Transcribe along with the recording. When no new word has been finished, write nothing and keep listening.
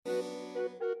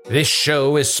This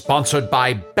show is sponsored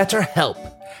by BetterHelp.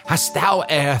 Hast thou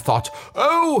e'er thought,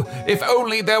 oh, if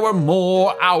only there were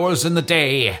more hours in the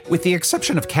day? With the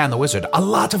exception of Can the Wizard, a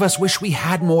lot of us wish we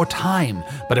had more time.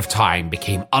 But if time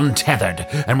became untethered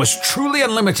and was truly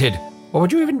unlimited, what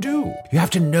would you even do? You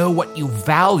have to know what you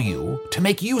value to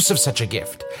make use of such a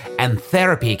gift. And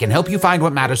therapy can help you find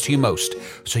what matters to you most,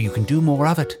 so you can do more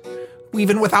of it,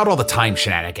 even without all the time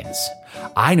shenanigans.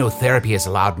 I know therapy has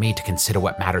allowed me to consider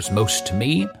what matters most to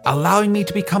me, allowing me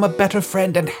to become a better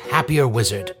friend and happier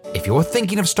wizard. If you're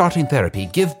thinking of starting therapy,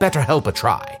 give BetterHelp a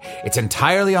try. It's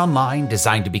entirely online,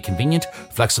 designed to be convenient,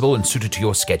 flexible, and suited to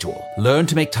your schedule. Learn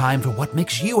to make time for what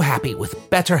makes you happy with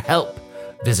BetterHelp.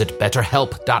 Visit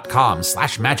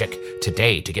betterhelp.com/magic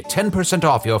today to get 10%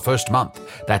 off your first month.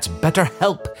 That's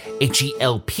BetterHelp,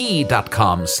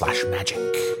 HELP.com/magic.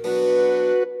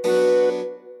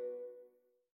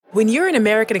 When you're an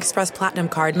American Express Platinum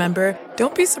card member,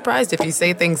 don't be surprised if you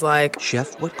say things like,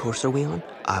 Chef, what course are we on?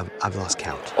 I've lost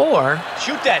count. Or,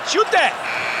 Shoot that!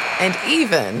 and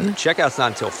even, Checkout's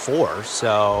not until 4,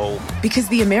 so... because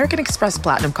the American Express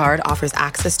Platinum Card offers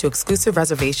access to exclusive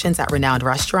reservations at renowned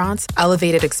restaurants,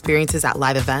 elevated experiences at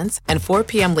live events, and 4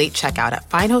 p.m. late checkout at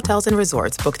fine hotels and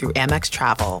resorts booked through Amex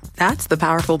Travel. That's the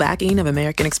powerful backing of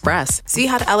American Express. See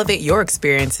how to elevate your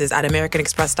experiences at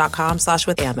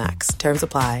americanexpress.com/withAmex. Terms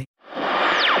apply.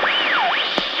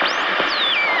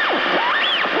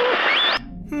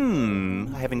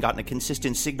 I haven't gotten a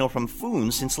consistent signal from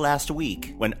Foon since last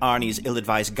week, when Arnie's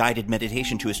ill-advised guided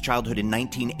meditation to his childhood in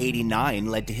 1989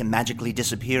 led to him magically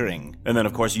disappearing. And then,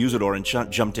 of course, Usador and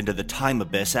Chunt jumped into the time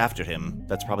abyss after him.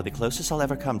 That's probably the closest I'll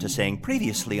ever come to saying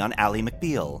previously on Ally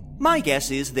McBeal. My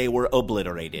guess is they were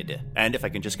obliterated. And if I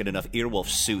can just get enough Earwolf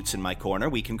suits in my corner,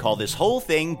 we can call this whole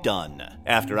thing done.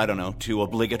 After, 2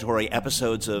 obligatory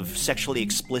episodes of sexually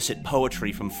explicit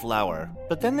poetry from Flower.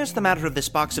 But then there's the matter of this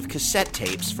box of cassette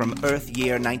tapes from Earth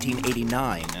Year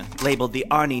 1989, labeled the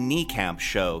Arnie Niekamp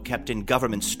Show, kept in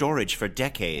government storage for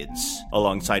decades,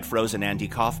 alongside Frozen Andy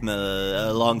Kaufman,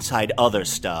 alongside other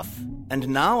stuff. And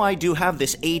now I do have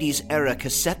this 80s era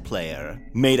cassette player,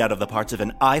 made out of the parts of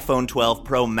an iPhone 12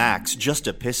 Pro Max just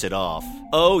to piss it off.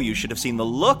 Oh, you should have seen the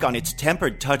look on its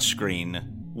tempered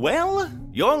touchscreen. Well,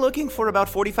 you're looking for about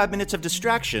 45 minutes of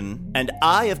distraction, and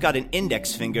I have got an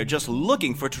index finger just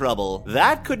looking for trouble.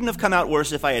 That couldn't have come out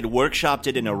worse if I had workshopped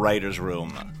it in a writer's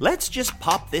room. Let's just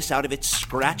pop this out of its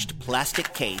scratched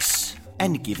plastic case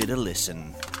and give it a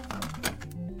listen.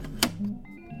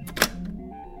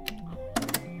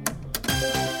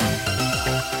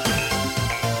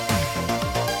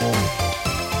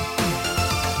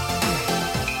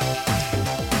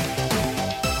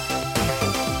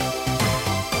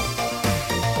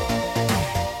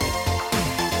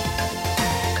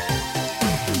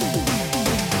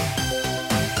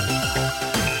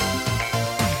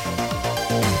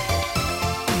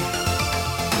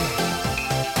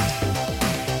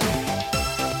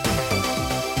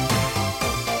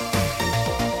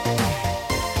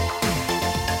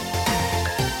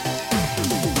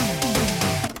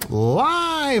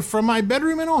 Live from my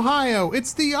bedroom in Ohio,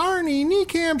 it's the Arnie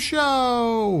Niekamp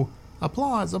Show!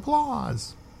 Applause,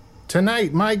 applause.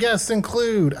 Tonight, my guests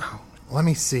include... let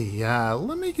me see.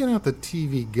 Let me get out the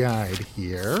TV guide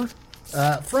here.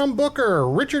 From Booker,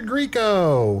 Richard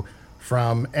Grieco.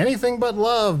 From Anything But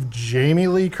Love, Jamie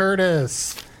Lee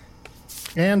Curtis.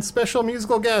 And special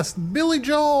musical guest, Billy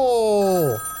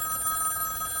Joel.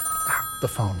 The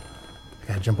phone. I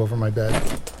gotta jump over my bed.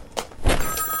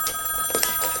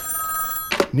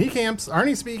 Niekamps,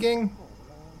 Arnie speaking.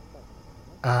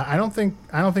 I don't think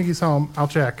he's home. I'll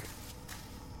check.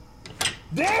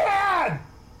 Dad!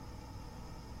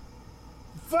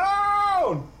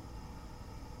 Phone!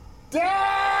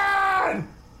 Dad!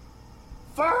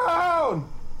 Phone!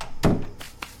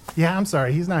 Yeah, I'm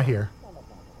sorry. He's not here.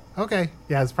 Okay.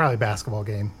 Yeah, it's probably a basketball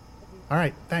game. All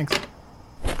right. Thanks.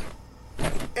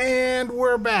 And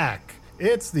we're back.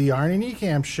 It's the Arnie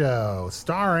Niekamp Show,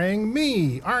 starring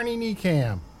me, Arnie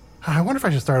Niekamp. I wonder if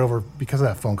I should start over because of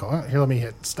that phone call. Here, let me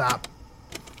hit stop.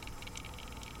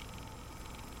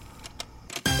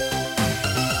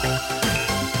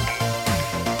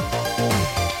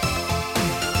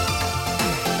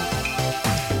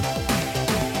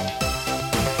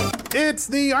 It's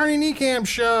the Arnie Niekamp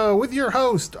Show with your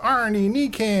host, Arnie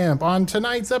Niekamp. On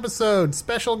tonight's episode,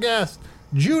 special guest,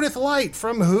 Judith Light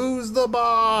from Who's the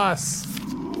Boss?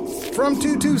 From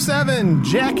 227,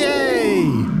 Jack A.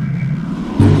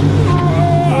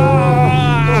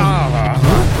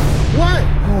 What?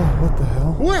 Oh, what the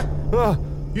hell? What?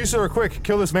 You, sir, quick,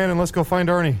 kill this man and let's go find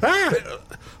Arnie. Ah!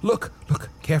 Look,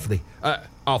 carefully.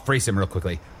 I'll phrase him real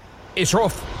quickly. It's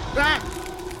rough. Ah!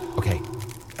 Okay,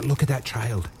 look at that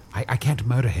child. I can't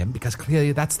murder him because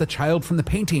clearly that's the child from the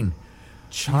painting.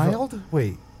 Child?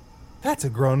 Wait, that's a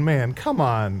grown man. Come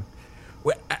on.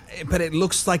 Well, but it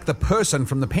looks like the person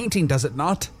from the painting, does it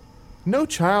not? No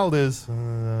child is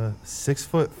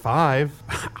 6'5".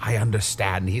 I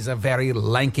understand he's a very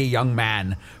lanky young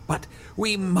man, but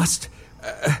we must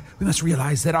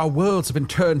realize that our worlds have been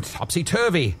turned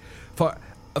topsy-turvy. For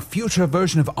a future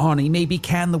version of Arnie may be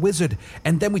Can the Wizard,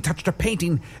 and then we touched a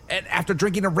painting, and after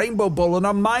drinking a rainbow bowl, and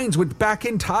our minds went back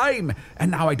in time.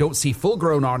 And now I don't see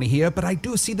full-grown Arnie here, but I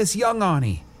do see this young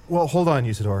Arnie. Well, hold on,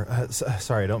 Usador.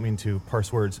 Sorry, I don't mean to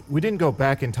parse words. We didn't go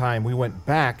back in time. We went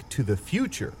back to the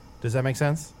future. Does that make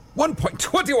sense?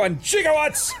 1.21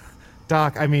 gigawatts!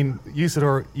 Doc, I mean,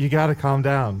 Usador, you gotta calm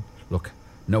down. Look,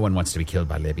 no one wants to be killed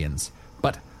by Libyans,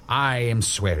 but I am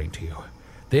swearing to you,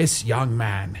 this young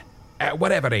man, at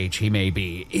whatever age he may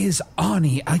be, is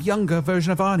Arnie, a younger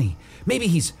version of Arnie. Maybe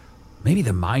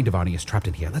the mind of Arnie is trapped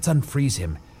in here. Let's unfreeze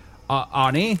him.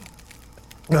 Arnie?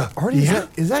 Arnie, Yeah?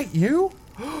 is that you?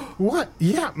 What?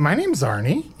 Yeah, my name's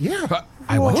Arnie. Yeah.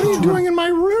 I want What are you you to doing in my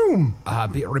room?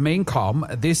 remain calm.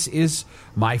 This is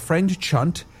my friend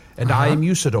Chunt, and I am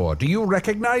Usador. Do you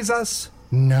recognize us?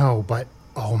 No, but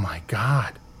oh my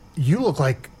god. You look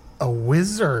like a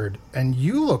wizard, and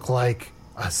you look like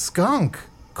a skunk.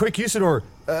 Quick, Usador,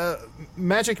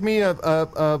 magic me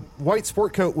a white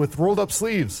sport coat with rolled up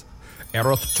sleeves.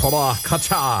 Eroth Tora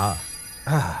Kacha.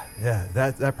 Yeah,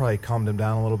 that probably calmed him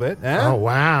down a little bit. Eh? Oh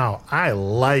wow, I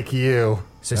like you.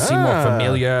 Does it seem more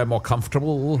familiar, more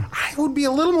comfortable? I would be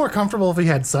a little more comfortable if he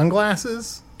had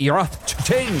sunglasses. Eroth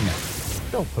Ting.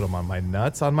 Don't put them on my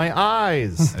nuts, on my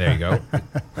eyes. There you go.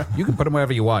 You can put him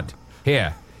wherever you want.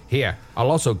 Here. I'll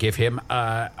also give him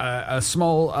a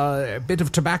small bit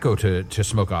of tobacco to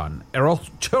smoke on. Now,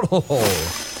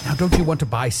 don't you want to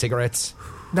buy cigarettes?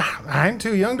 Nah, I'm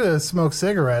too young to smoke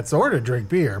cigarettes or to drink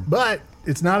beer, but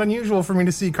it's not unusual for me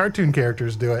to see cartoon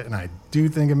characters do it, and I do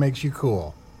think it makes you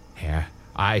cool. Here,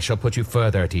 I shall put you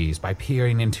further at ease by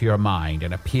peering into your mind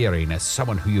and appearing as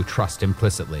someone who you trust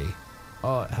implicitly.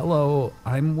 Hello,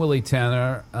 I'm Willie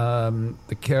Tanner,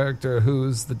 the character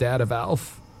who's the dad of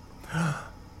Alf.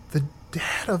 The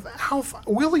dad of Alf,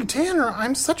 Willie Tanner.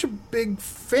 I'm such a big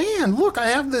fan. Look, I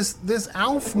have this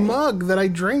Alf mug that I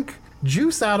drink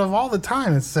juice out of all the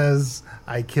time. It says,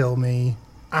 "I kill me."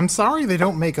 I'm sorry they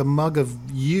don't make a mug of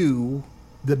you,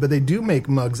 but they do make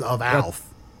mugs of Alf.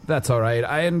 That's all right.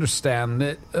 I understand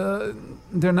that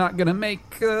they're not going to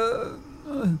make a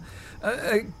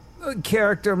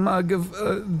character mug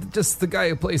of just the guy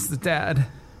who plays the dad.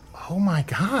 Oh my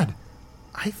god.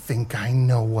 I think I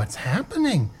know what's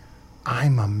happening.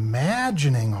 I'm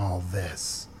imagining all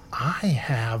this. I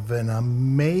have an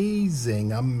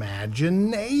amazing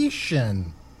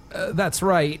imagination. That's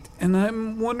right. And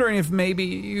I'm wondering if maybe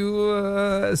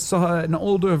you saw an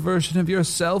older version of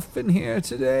yourself in here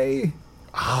today.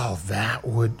 Oh,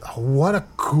 what a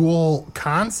cool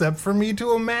concept for me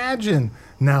to imagine.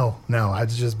 No,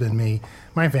 it's just been me.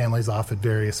 My family's off at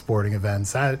various sporting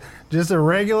events. Just a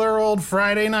regular old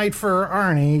Friday night for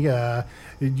Arnie.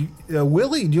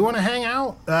 Willie, do you want to hang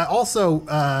out?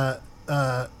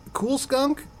 Cool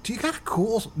Skunk, do you got a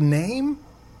cool name?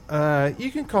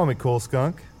 You can call me Cool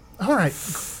Skunk. All right.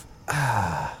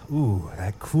 Ooh,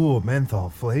 that cool menthol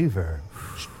flavor.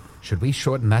 Should we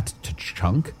shorten that to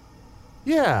Chunk?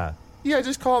 Yeah,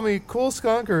 just call me Cool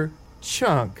Skunk or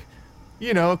Chunk.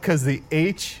 You know, 'cause the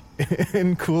H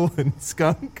in cool and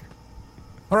skunk.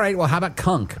 All right, well, how about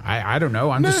Kunk? I don't know.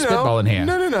 I'm just spitballing here.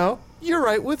 No. You're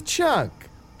right with Chunk.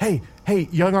 Hey,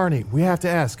 young Arnie, we have to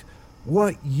ask,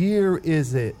 what year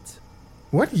is it?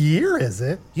 What year is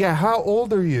it? Yeah, how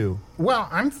old are you? Well,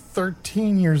 I'm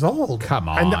 13 years old. Come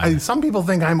on. Some people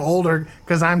think I'm older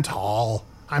because I'm tall.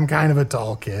 I'm kind of a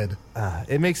tall kid.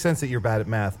 It makes sense that you're bad at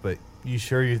math, but you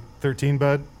sure you're 13,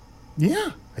 bud?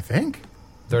 Yeah, I think.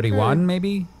 31,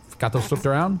 maybe? Got those flipped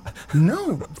around?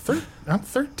 No, I'm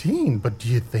 13, but do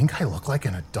you think I look like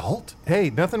an adult? Hey,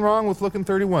 nothing wrong with looking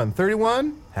 31.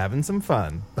 31, having some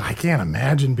fun. I can't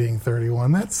imagine being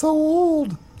 31. That's so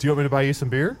old. Do you want me to buy you some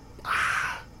beer?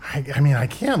 I mean, I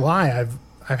can't lie.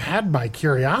 I've had my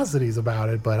curiosities about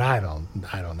it, but I don't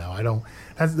know.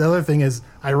 That's the other thing is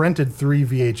I rented 3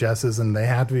 VHSs and they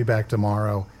have to be back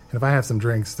tomorrow. And if I have some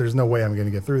drinks, there's no way I'm going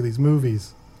to get through these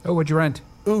movies. Oh, what'd you rent?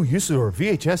 Ooh, Usador,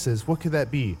 VHSs, what could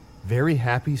that be? Very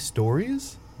Happy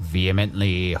Stories?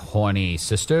 Vehemently Horny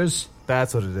Sisters?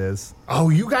 That's what it is. Oh,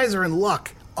 you guys are in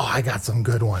luck. Oh, I got some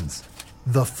good ones.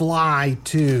 The Fly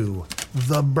 2.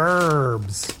 The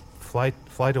Burbs. Fly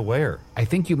to where? I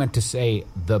think you meant to say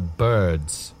The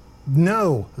Birds.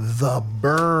 No, The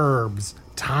Burbs.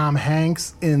 Tom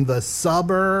Hanks in The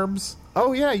Suburbs.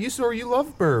 Oh, yeah, you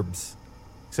love burbs.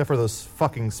 Except for those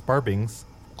fucking sparbings.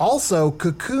 Also,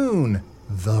 Cocoon,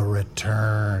 The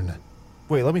Return.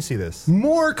 Wait, let me see this.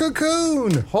 More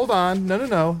Cocoon! Hold on.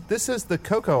 No. This says the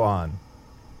Coco on.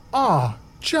 Aw,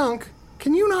 Chunk,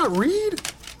 can you not read?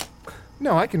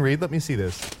 No, I can read. Let me see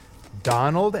this.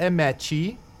 Donald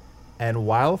Ameche and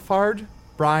Wildfard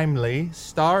Brimley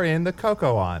star in the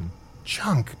Coco on.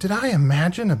 Chunk, did I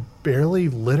imagine a barely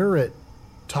literate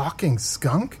talking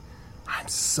skunk? I'm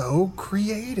so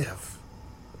creative.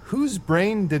 Who's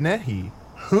Brain Dennehy?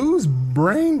 Who's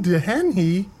Brain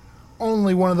Dennehy?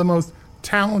 Only one of the most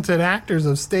talented actors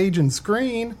of stage and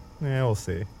screen. Yeah, we'll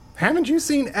see. Haven't you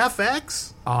seen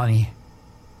FX? Arnie,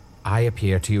 I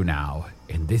appear to you now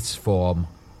in this form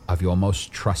of your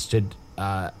most trusted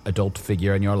adult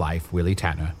figure in your life, Willie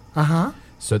Tanner. Uh-huh.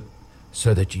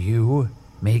 So that you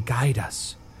may guide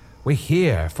us. We're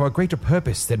here for a greater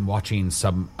purpose than watching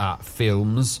some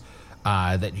films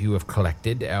that you have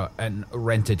collected and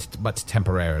rented but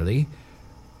temporarily.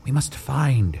 We must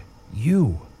find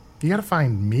you. You gotta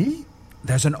find me?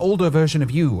 There's an older version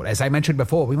of you. As I mentioned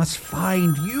before, we must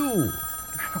find you.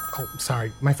 Oh,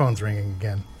 sorry. My phone's ringing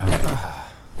again.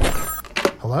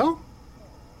 Hello?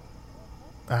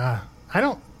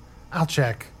 I'll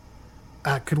check.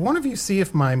 Could one of you see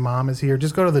if my mom is here?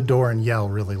 Just go to the door and yell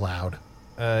really loud.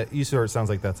 Usador, it sounds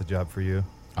like that's a job for you.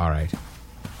 All right.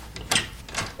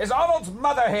 Is Arnold's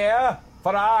mother here?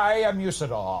 For I am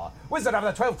Usador, wizard of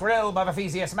the 12th realm of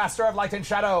Ephesius, master of light and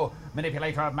shadow,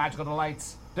 manipulator of magical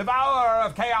delights, devourer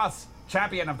of chaos,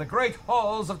 champion of the great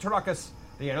halls of Tarukas.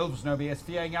 The elves know me as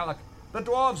Fiangyalak. The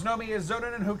dwarves know me as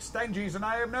Zonin and Hookstanges, and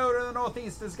I am known in the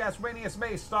northeast as Gasranius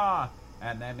Maystar.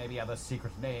 And there may be other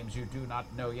secret names you do not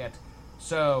know yet.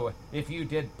 So, if you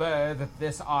did birth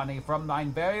this Arnie from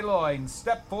thine very loins,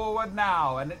 step forward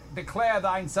now and declare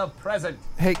thyself present.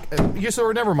 Hey,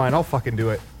 Usador, never mind. I'll fucking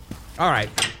do it. All right.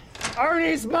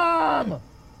 Arnie's mom!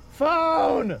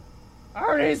 Phone!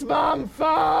 Arnie's mom,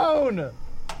 phone!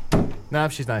 Nah,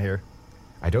 she's not here.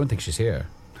 I don't think she's here.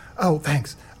 Oh,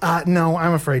 thanks. No,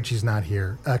 I'm afraid she's not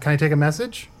here. Can I take a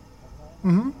message?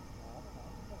 All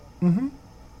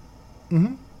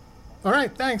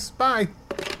right, thanks. Bye.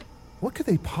 What could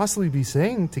they possibly be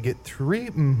saying to get 3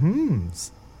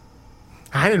 mm-hms?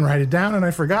 I didn't write it down and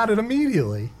I forgot it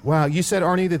immediately. Wow, you said,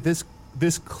 Arnie, that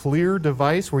this clear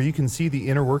device where you can see the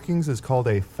inner workings is called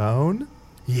a phone?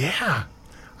 Yeah.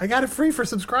 I got it free for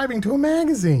subscribing to a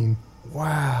magazine.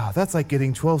 Wow, that's like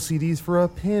getting 12 CDs for a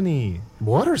penny.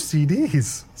 What are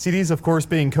CDs? CDs, of course,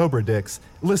 being Cobra dicks.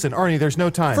 Listen, Arnie, there's no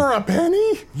time. For a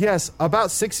penny? Yes,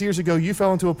 about 6 years ago, you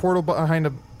fell into a portal behind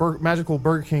a magical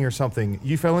Burger King or something.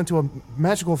 You fell into a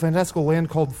magical, fantastical land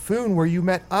called Foon where you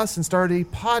met us and started a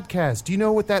podcast. Do you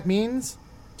know what that means?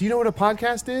 Do you know what a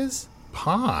podcast is?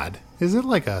 Pod? Is it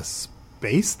like a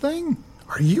space thing?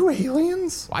 Are you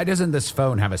aliens? Why doesn't this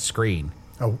phone have a screen?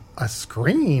 Oh, a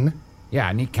screen? Yeah,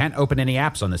 and you can't open any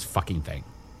apps on this fucking thing.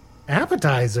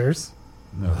 Appetizers?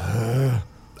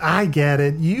 I get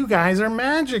it. You guys are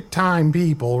magic time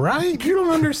people, right? You don't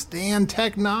understand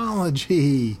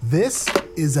technology. This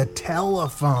is a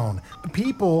telephone.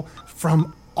 People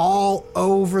from all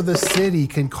over the city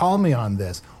can call me on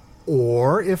this.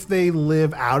 Or if they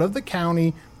live out of the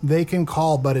county, they can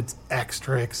call, but it's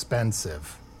extra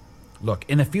expensive. Look,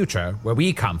 in the future, where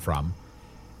we come from,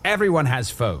 everyone has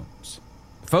phones.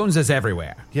 Phones is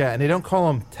everywhere. Yeah, and they don't call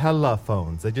them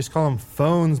telephones. They just call them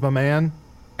phones, my man.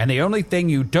 And the only thing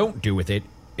you don't do with it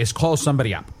is call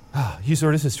somebody up.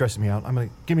 Usador, this is stressing me out.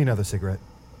 Give me another cigarette.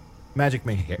 Magic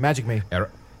me. Magic me.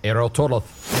 Errol Total.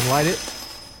 And light it.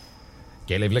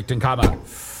 Galev Lichten Kama.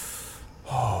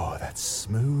 Oh, that's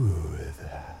smooth.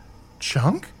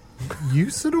 Chunk?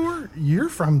 Usador? You're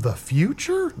from the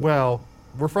future? Well,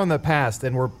 we're from the past,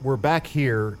 and we're back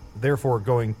here, therefore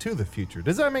going to the future.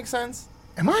 Does that make sense?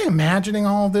 Am I imagining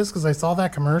all of this because I saw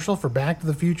that commercial for Back to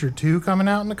the Future 2 coming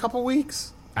out in a couple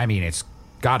weeks? I mean, it's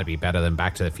got to be better than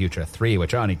Back to the Future 3,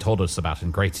 which Arnie told us about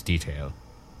in great detail.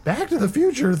 Back to the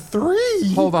Future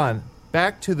 3? Hold on.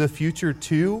 Back to the Future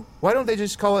 2? Why don't they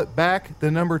just call it Back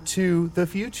the number 2 the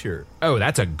Future? Oh,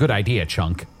 that's a good idea,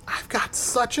 Chunk. I've got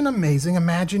such an amazing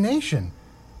imagination.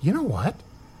 You know what?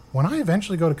 When I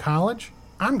eventually go to college,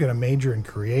 I'm going to major in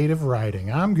creative writing.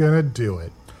 I'm going to do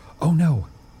it. Oh, no.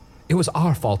 It was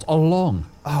our fault all along.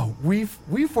 Oh, we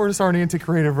forced Arnie into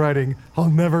creative writing. I'll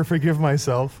never forgive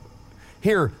myself.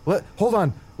 Here, hold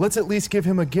on. Let's at least give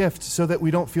him a gift so that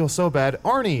we don't feel so bad.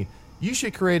 Arnie, you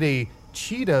should create a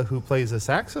cheetah who plays a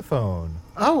saxophone.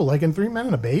 Oh, like in 3 Men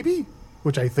and a Baby?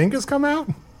 Which I think has come out?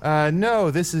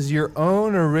 No, this is your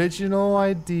own original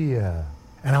idea.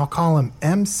 and I'll call him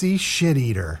MC Shit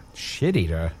Eater. Shit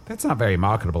eater? That's not very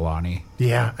marketable, Arnie.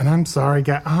 Yeah, and I'm sorry,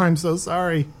 guys. Oh, I'm so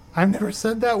sorry. I've never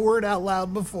said that word out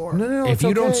loud before. No, If it's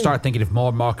you don't okay. start thinking of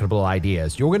more marketable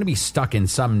ideas, you're going to be stuck in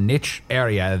some niche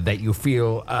area that you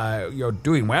feel you're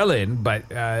doing well in, but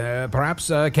perhaps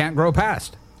can't grow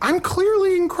past. I'm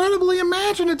clearly incredibly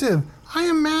imaginative. I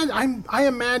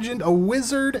imagined a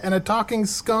wizard and a talking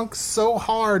skunk so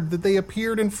hard that they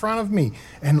appeared in front of me.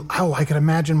 And, I could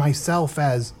imagine myself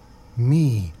as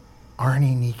me,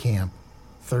 Arnie Niekamp,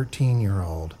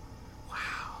 13-year-old.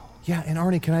 Yeah, and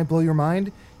Arnie, can I blow your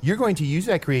mind? You're going to use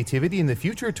that creativity in the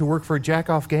future to work for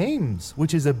Jackoff Games,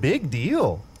 which is a big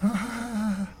deal.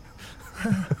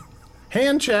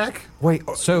 Hand check. Wait,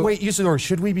 Usador,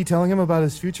 should we be telling him about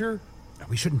his future?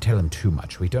 We shouldn't tell him too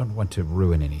much. We don't want to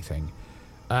ruin anything.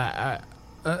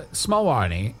 Small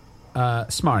Arnie,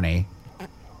 Smarny,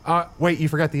 Wait, you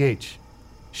forgot the H.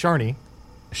 Sharny.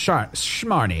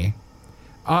 Schmarny.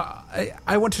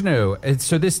 I want to know,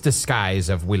 so this disguise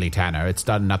of Willie Tanner, it's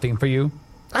done nothing for you?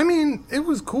 I mean, it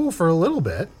was cool for a little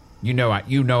bit. You know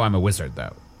I'm a wizard,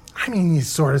 though. I mean, you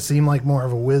sort of seem like more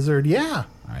of a wizard, yeah.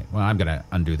 All right, well, I'm going to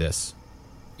undo this.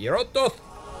 Yerototh.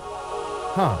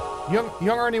 Huh. Young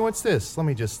Arnie, what's this? Let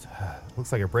me just...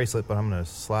 looks like a bracelet, but I'm going to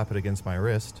slap it against my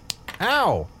wrist.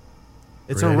 Ow!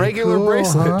 It's Pretty a regular cool,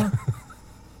 bracelet.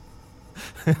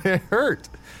 huh? It hurt.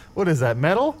 What is that,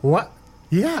 metal? What?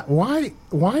 Yeah, why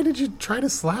did you try to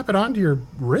slap it onto your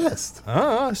wrist?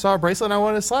 I saw a bracelet and I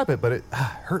wanted to slap it, but it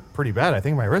hurt pretty bad. I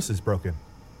think my wrist is broken.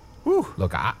 Whew.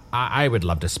 Look, I would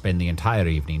love to spend the entire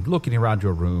evening looking around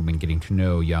your room and getting to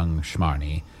know young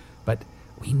Schmarny, but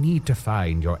we need to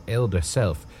find your elder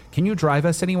self. Can you drive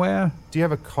us anywhere? Do you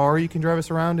have a car you can drive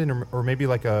us around in, or maybe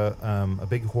like a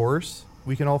big horse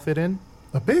we can all fit in?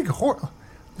 A big horse?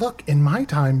 Look, in my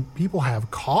time, people have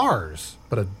cars,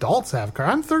 but adults have cars.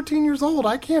 I'm 13 years old.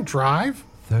 I can't drive.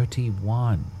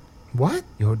 31. What?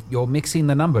 You're mixing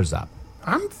the numbers up.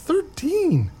 I'm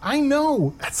 13. I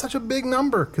know. That's such a big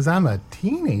number because I'm a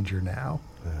teenager now.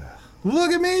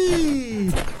 Look at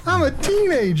me. I'm a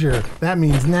teenager. That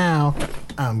means now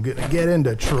I'm going to get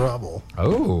into trouble.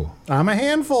 Oh. I'm a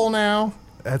handful now.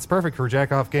 That's perfect for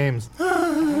Jackoff Games.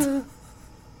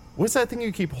 What's that thing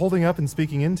you keep holding up and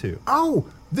speaking into? Oh,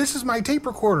 this is my tape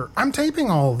recorder. I'm taping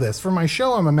all of this for my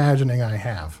show I'm imagining I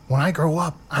have. When I grow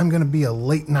up, I'm going to be a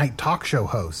late night talk show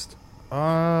host.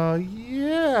 Yeah.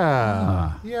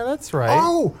 Yeah, that's right.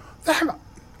 Oh,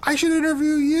 I should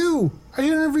interview you. I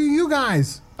should interview you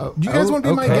guys. Do you guys want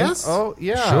to be my guests? Oh,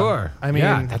 yeah. Sure. I mean,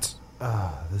 yeah, that's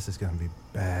this is going to be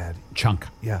bad. Chunk.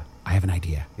 Yeah. I have an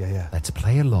idea. Yeah. Let's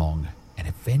play along, and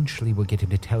eventually we'll get him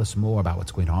to tell us more about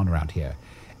what's going on around here.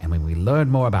 And when we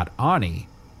learn more about Arnie,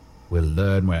 we'll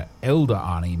learn where Elder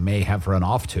Arnie may have run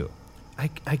off to.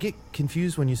 I get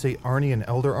confused when you say Arnie and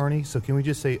Elder Arnie, so can we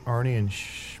just say Arnie and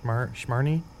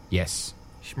Schmarny? Yes.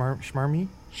 Schmarmy?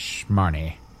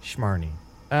 Schmarny. Schmarny.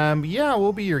 Yeah,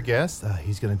 we'll be your guest.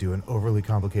 He's going to do an overly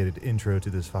complicated intro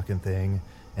to this fucking thing,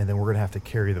 and then we're going to have to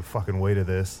carry the fucking weight of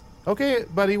this. Okay,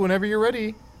 buddy, whenever you're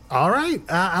ready. All right.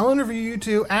 I'll interview you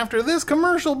two after this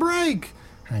commercial break.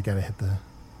 I gotta hit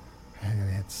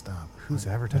stop. Who's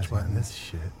advertising on this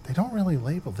shit? They don't really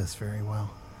label this very well.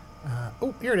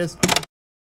 Oh, here it is.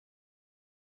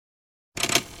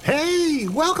 Hey,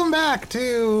 welcome back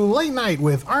to Late Night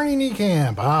with Arnie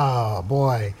Niekamp. Oh,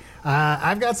 boy.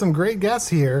 I've got some great guests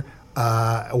here.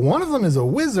 One of them is a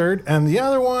wizard, and the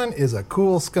other one is a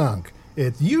cool skunk.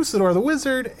 It's Usador the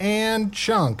wizard and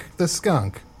Chunk the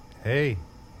skunk. Hey,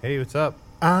 what's up?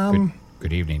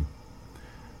 Good evening.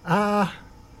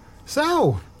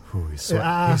 So, Ooh, he's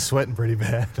sweating pretty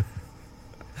bad.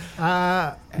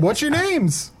 what's your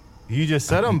names? You just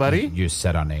said them, buddy. You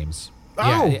said our names.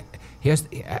 Oh. Yeah,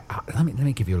 let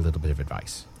me give you a little bit of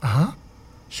advice.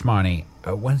 Schmarny,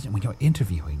 when you're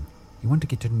interviewing, you want to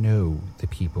get to know the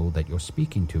people that you're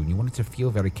speaking to, and you want it to feel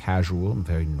very casual and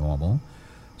very normal.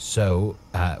 So,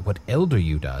 what Elder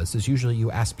You does is usually you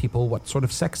ask people what sort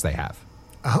of sex they have.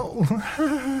 Oh.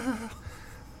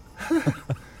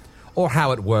 Or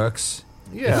how it works.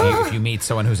 Yeah. If you meet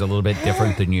someone who's a little bit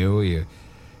different than you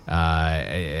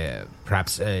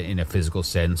perhaps in a physical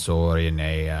sense or in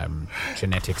a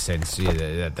genetic sense,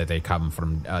 that they come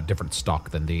from a different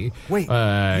stock than thee. Wait,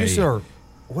 you sir,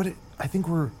 I think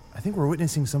we're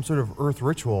witnessing some sort of Earth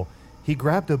ritual. He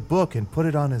grabbed a book and put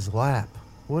it on his lap.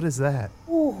 What is that?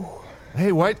 Ooh.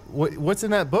 Hey, what's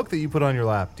in that book that you put on your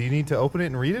lap? Do you need to open it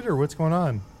and read it, or what's going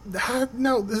on?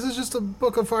 No, this is just a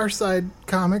book of Farside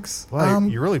comics. Well,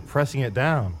 you're really pressing it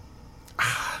down.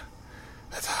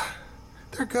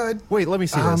 They're good. Wait, let me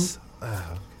see this.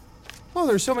 Oh,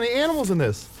 there's so many animals in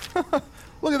this.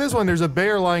 Look at this one. There's a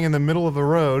bear lying in the middle of the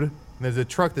road. And there's a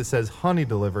truck that says honey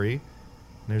delivery. And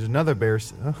there's another bear.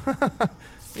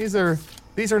 These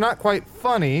are not quite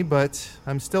funny, but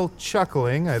I'm still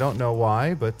chuckling. I don't know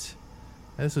why, but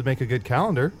this would make a good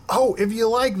calendar. Oh, if you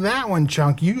like that one,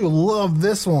 Chunk, you love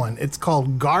this one. It's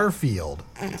called Garfield.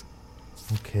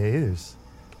 Okay, there's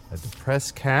a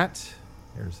depressed cat.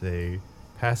 There's a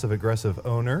passive-aggressive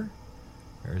owner.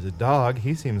 There's a dog.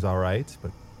 He seems all right,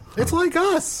 but It's like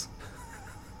us.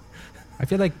 I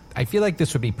feel like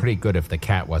this would be pretty good if the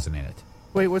cat wasn't in it.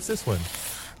 wait, what's this one?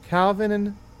 Calvin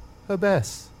and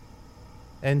Hobbes.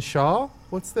 And Shaw?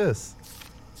 What's this?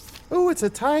 Oh, it's a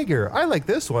tiger. I like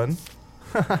this one.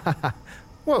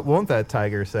 What won't that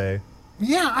tiger say?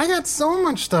 Yeah, I got so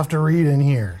much stuff to read in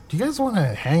here. Do you guys want to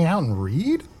hang out and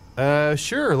read?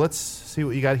 Sure. Let's see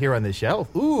what you got here on the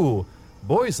shelf. Ooh,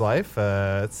 Boy's Life.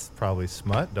 It's probably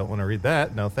smut. Don't want to read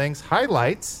that. No thanks.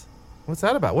 Highlights. What's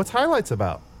that about? What's Highlights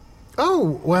about?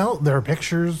 Oh, well, there are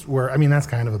pictures where, that's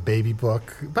kind of a baby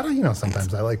book. But,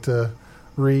 sometimes I like to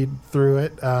read through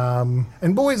it.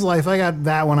 And Boy's Life, I got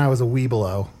that when I was a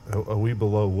Weebelow. A wee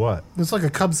below what? It's like a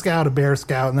Cub Scout, a Bear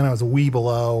Scout, and then I was a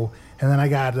Weebelow. And then I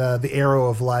got the Arrow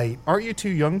of Light. Aren't you too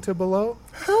young to below?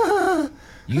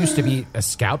 You used to be a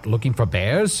scout looking for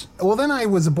bears? Well, then I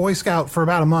was a Boy Scout for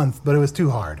about a month, but it was too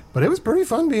hard. But it was pretty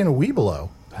fun being a Weebelow.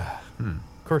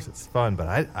 Of course it's fun, but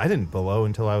I didn't below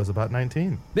until I was about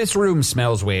 19. This room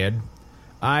smells weird.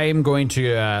 I'm going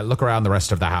to look around the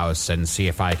rest of the house and see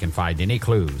if I can find any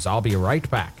clues. I'll be right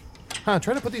back. Huh,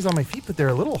 trying to put these on my feet, but they're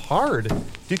a little hard.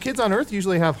 Do kids on Earth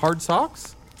usually have hard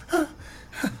socks?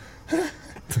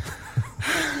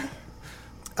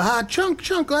 Chunk,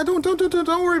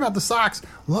 don't worry about the socks.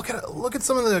 Look at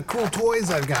some of the cool toys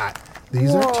I've got.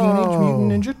 These are Teenage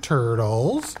Mutant Ninja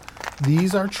Turtles.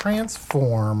 These are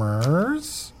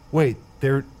Transformers. Wait,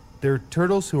 they're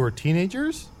turtles who are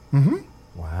teenagers? Mm-hmm.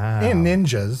 Wow. And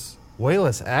ninjas. Way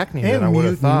less acne And than I would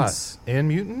have mutants. thought. And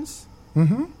mutants?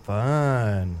 Mm-hmm.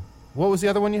 Fun. What was the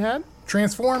other one you had?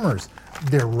 Transformers.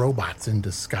 They're robots in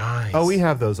disguise. Oh, we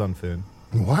have those on Foon.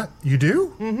 What? You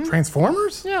do? Mm-hmm.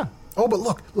 Transformers? Yeah. Oh, but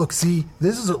look, see,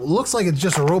 looks like it's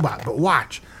just a robot, but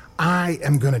watch. I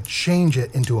am going to change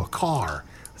it into a car.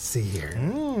 Let's see here.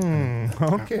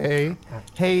 Okay.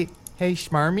 Hey,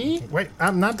 Schmarmy? Wait,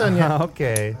 I'm not done yet.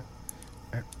 Okay.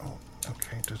 Oh,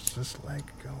 okay, does this leg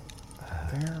go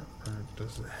there, or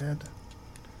does the head?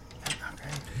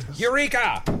 Okay.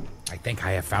 Eureka! I think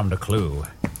I have found a clue.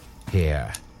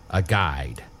 Here, a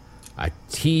guide. A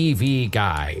TV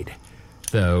guide.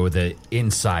 Though the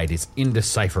inside is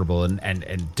indecipherable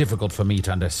and difficult for me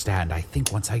to understand, I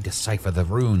think once I decipher the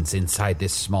runes inside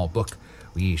this small book,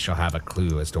 we shall have a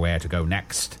clue as to where to go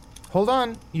next. Hold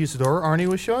on, Usador. Arnie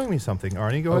was showing me something.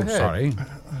 Arnie, go ahead. Sorry.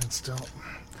 It's still.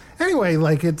 Anyway,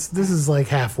 this is like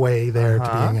halfway there to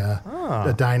being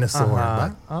a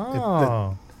dinosaur,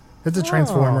 but it's a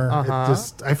transformer.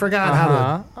 I forgot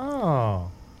how to.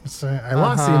 I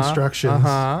lost the instructions.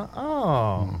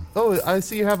 Oh, I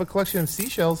see you have a collection of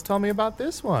seashells. Tell me about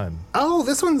this one. Oh,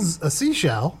 this one's a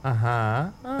seashell.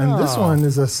 And this Oh. one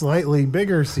is a slightly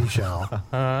bigger seashell.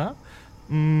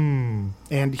 And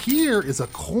here is a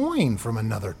coin from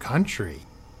another country.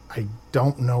 I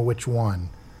don't know which one.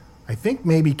 I think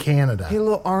maybe Canada. Hey,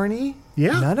 little Arnie.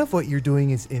 Yeah? None of what you're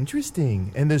doing is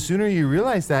interesting. And the sooner you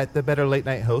realize that, the better late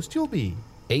night host you'll be.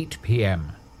 8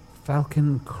 p.m.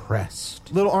 Falcon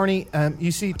Crest. Little Arnie,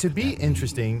 you see, to be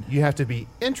interesting, you have to be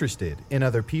interested in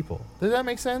other people. Does that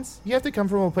make sense? You have to come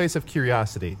from a place of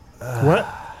curiosity. What?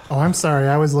 Oh, I'm sorry.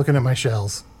 I was looking at my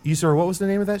shells. You, sir, what was the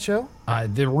name of that show?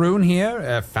 The rune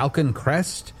here, Falcon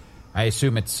Crest. I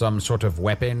assume it's some sort of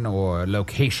weapon or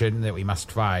location that we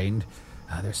must find.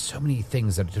 There's so many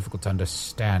things that are difficult to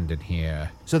understand in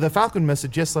here. So the falcon must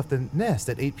have just left the nest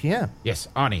at 8 p.m. Yes,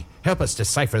 Arnie, help us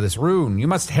decipher this rune. You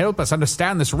must help us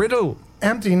understand this riddle.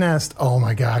 Empty nest. Oh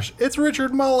my gosh. It's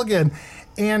Richard Mulligan.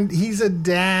 And he's a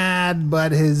dad,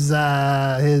 but his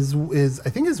I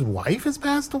think his wife has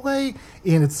passed away,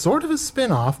 and it's sort of a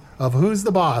spin-off of Who's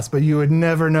the Boss, but you would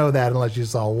never know that unless you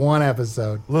saw one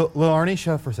episode. Little Arnie,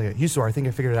 shut up for a second. Usador, I think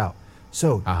I figured it out.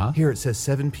 So here it says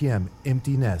 7 p.m.,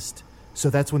 empty nest. So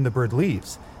that's when the bird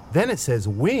leaves. Then it says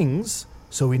wings,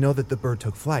 so we know that the bird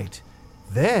took flight.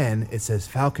 Then it says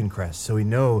falcon crest, so we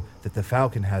know that the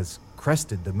falcon has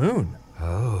crested the moon.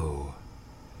 Oh.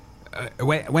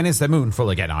 When is the moon full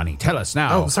again, Arnie? Tell us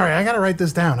now. Oh, sorry, I gotta write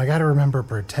this down. I gotta remember.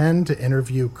 Pretend to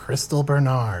interview Crystal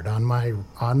Bernard on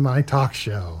my talk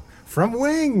show from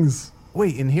Wings.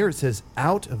 Wait, and here it says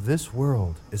out of this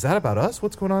world. Is that about us?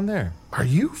 What's going on there? Are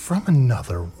you from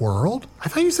another world? I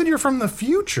thought you said you're from the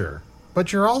future.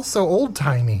 but you're also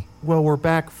old-timey. Well, we're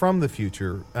back from the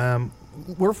future.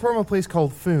 We're from a place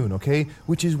called Foon, okay?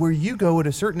 Which is where you go at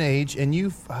a certain age and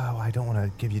I don't want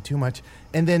to give you too much.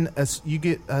 And then you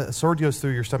get a sword goes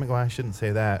through your stomach. Well, I shouldn't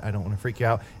say that. I don't want to freak you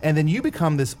out. And then you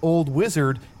become this old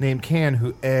wizard named Can,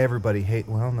 who everybody hates.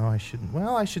 Well, no, I shouldn't.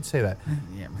 Well, I should say that.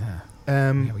 Yeah,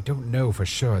 we don't know for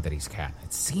sure that he's Can.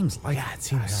 It seems like Yeah, it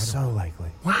seems so likely.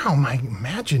 Wow, my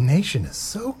imagination is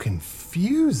so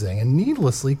confusing and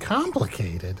needlessly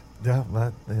complicated.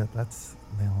 Yeah, that's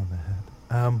nail on the head.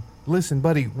 Listen,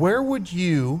 buddy, where would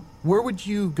you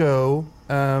go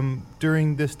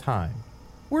during this time?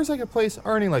 Where's like a place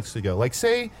Arnie likes to go? Like,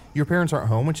 say your parents aren't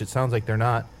home, which it sounds like they're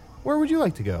not. Where would you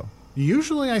like to go?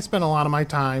 Usually I spend a lot of my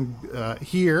time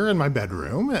here in my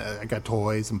bedroom. I got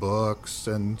toys and books,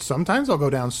 and sometimes I'll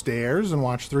go downstairs and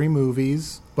watch 3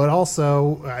 movies. But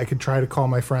also, I could try to call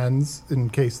my friends in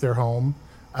case they're home,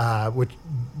 which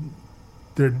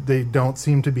they don't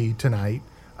seem to be tonight.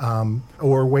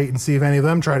 Or wait and see if any of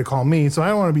them try to call me, so I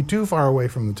don't want to be too far away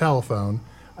from the telephone.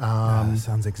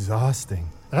 Sounds exhausting.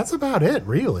 That's about it,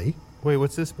 really. Wait,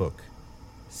 what's this book?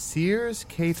 Sears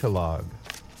Catalog.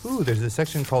 Ooh, there's a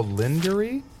section called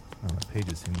Lingerie. Oh, the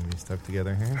pages seem to be stuck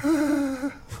together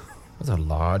here. What a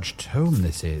large tome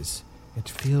this is. It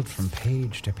filled from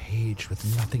page to page with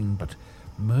nothing but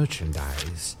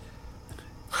merchandise.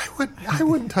 I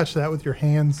wouldn't touch that with your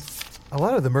hands. A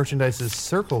lot of the merchandise is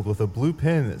circled with a blue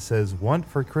pin that says "Want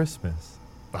for Christmas."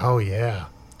 Oh, yeah.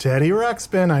 Teddy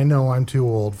Ruxpin, I know I'm too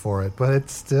old for it, but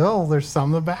it's still, there's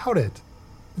something about it.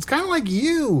 It's kind of like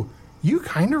you. You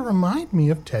kind of remind me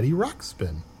of Teddy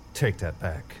Ruxpin. Take that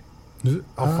back.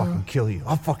 I'll fucking kill you.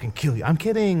 I'll fucking kill you. I'm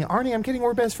kidding. Arnie, I'm kidding.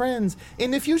 We're best friends.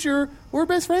 In the future, we're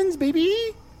best friends, baby.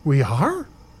 We are?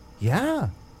 Yeah.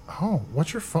 Oh,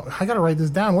 what's your phone? I gotta write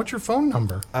this down. What's your phone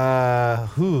number?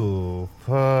 Usador,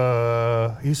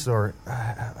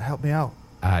 help me out.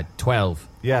 12.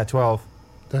 Yeah, 12.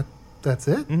 That's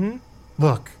it? Mm-hmm.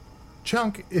 Look,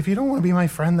 Chunk, if you don't want to be my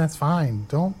friend, that's fine.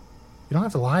 You don't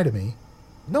have to lie to me.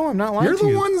 No, I'm not lying to you.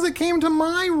 You're the ones that came to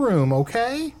my room,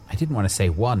 okay? I didn't want to say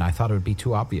 1. I thought it would be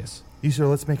too obvious.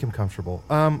 Usador, let's make him comfortable.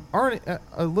 Arnie,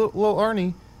 little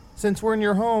Arnie, since we're in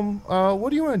your home, what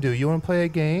do you want to do? You want to play a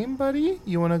game, buddy?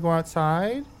 You want to go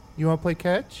outside? You want to play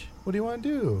catch? What do you want to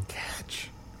do? Catch.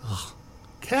 Ugh.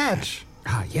 Catch.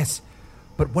 Yes.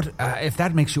 But what if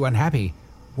that makes you unhappy?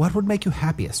 What would make you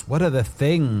happiest? What are the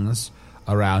things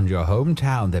around your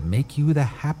hometown that make you the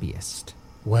happiest?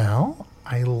 Well,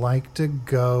 I like to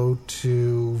go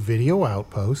to Video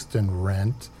Outpost and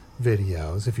rent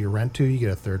videos. If you rent 2, you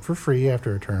get a 3rd for free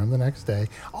after return them the next day.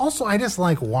 Also, I just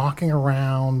like walking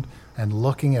around and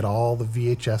looking at all the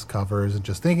VHS covers and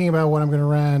just thinking about what I'm going to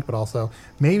rent, but also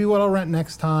maybe what I'll rent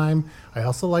next time. I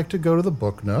also like to go to the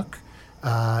Book Nook,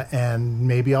 and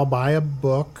maybe I'll buy a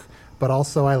book, but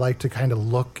also I like to kind of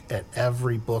look at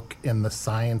every book in the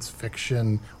science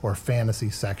fiction or fantasy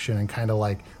section and kind of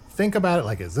like think about it,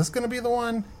 like, is this going to be the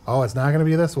one? Oh, it's not going to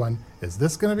be this one. Is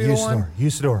this going to be the one?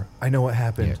 Usador, I know what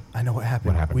happened. Yeah. I know what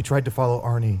happened. What happened? We tried to follow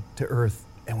Arnie to Earth,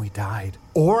 and we died.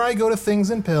 Or I go to Things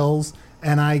and Pills,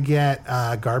 and I get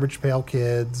Garbage Pail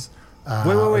Kids.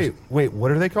 Wait,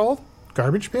 what are they called?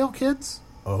 Garbage Pail Kids?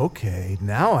 Okay,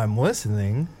 now I'm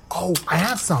listening. Oh, I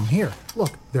have some. Here,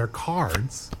 look, they're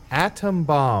cards. Atom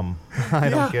Bomb. I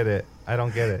don't get it.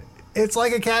 It's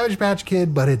like a Cabbage Patch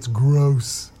Kid, but it's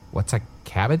gross. What's a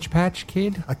Cabbage Patch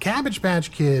Kid? A Cabbage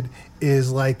Patch Kid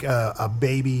is like a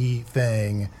baby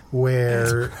thing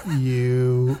where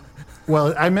you...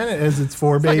 Well, I meant it as it's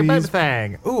for It's babies. like a baby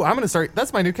thing. Ooh, I'm going to start.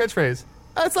 That's my new catchphrase.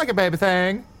 It's like a baby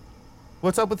thing.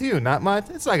 What's up with you? Not much.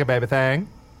 It's like a baby thing.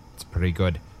 It's pretty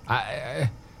good.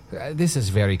 This is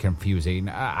very confusing.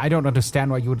 I don't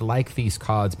understand why you would like these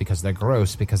cards because they're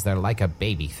gross, because they're like a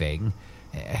baby thing.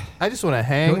 I just want to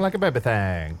hang like a baby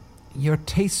thing. Your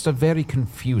tastes are very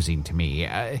confusing to me.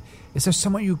 Is there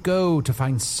somewhere you go to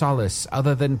find solace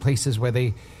other than places where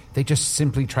they just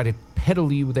simply try to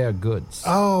peddle you their goods?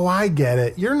 Oh, I get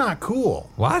it. You're not cool.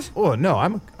 What? Oh, no,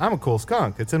 I'm a cool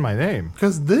skunk. It's in my name.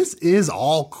 Because this is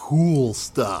all cool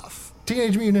stuff.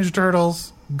 Teenage Mutant Ninja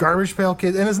Turtles, Garbage Pail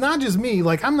Kids, and it's not just me.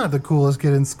 Like, I'm not the coolest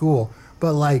kid in school,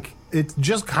 but like, it's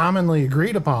just commonly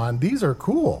agreed upon. These are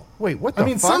cool. Wait, what the I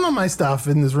mean, fuck? some of my stuff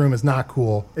in this room is not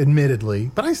cool,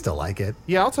 admittedly, but I still like it.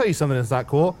 Yeah, I'll tell you something that's not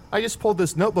cool. I just pulled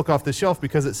this notebook off the shelf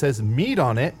because it says mead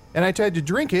on it, and I tried to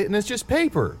drink it, and it's just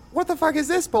paper. What the fuck is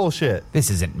this bullshit? This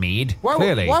isn't mead. Why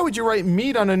Clearly. would you write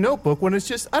mead on a notebook when it's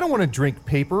just, I don't want to drink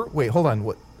paper. Wait, hold on.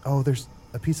 What? Oh, there's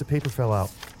a piece of paper fell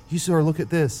out. Usador, look at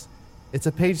this. It's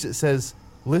a page that says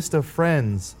list of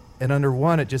friends, and under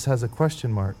one it just has a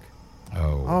question mark.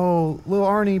 Oh. Oh, little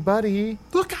Arnie, buddy.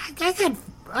 Look, I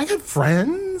I got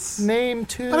friends. Name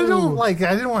 2. But I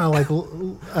didn't want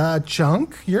to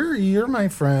Chunk, you're my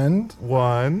friend.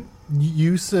 1,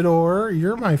 Usador,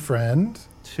 you're my friend.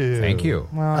 2. Thank you.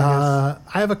 Well,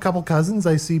 I have a couple cousins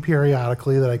I see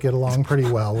periodically that I get along pretty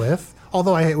well with.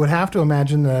 Although I would have to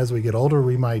imagine that as we get older,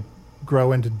 we might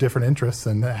grow into different interests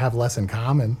and have less in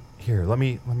common. here, let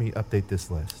me update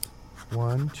this list.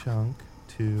 1 Chunk,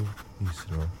 2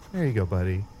 Usador. There you go,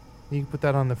 buddy. You can put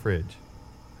that on the fridge.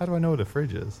 How do I know what a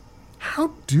fridge is?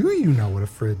 How do you know what a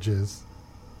fridge is?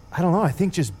 I don't know. I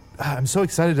think I'm so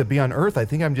excited to be on Earth. I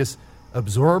think I'm just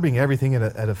absorbing everything at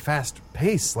a fast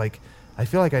pace. Like, I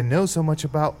feel like I know so much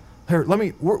about. Here,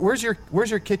 where's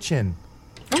your kitchen?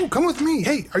 Oh, come with me.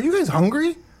 Hey, are you guys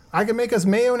hungry? I can make us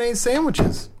mayonnaise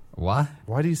sandwiches. What?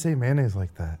 Why do you say mayonnaise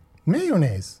like that?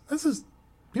 Mayonnaise.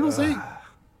 People say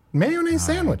mayonnaise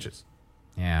sandwiches.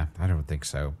 Yeah, I don't think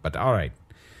so. But all right,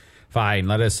 fine.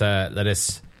 Let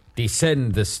us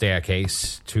descend the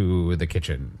staircase to the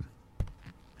kitchen.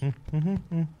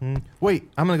 Wait,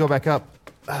 I'm gonna go back up.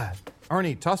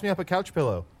 Arnie, toss me up a couch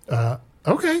pillow.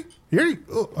 Okay. Here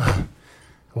you.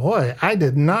 Boy, I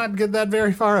did not get that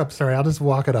very far up. Sorry, I'll just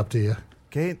walk it up to you.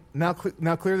 Okay, now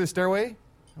clear the stairway.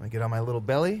 I'm gonna get on my little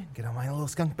belly. Get on my little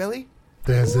skunk belly.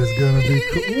 This is gonna be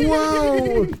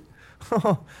cool.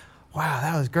 Whoa! Wow,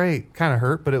 that was great. Kind of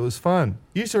hurt, but it was fun.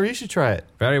 You should try it.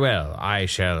 Very well. I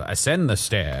shall ascend the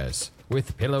stairs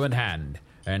with pillow in hand.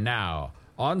 And now,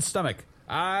 on stomach,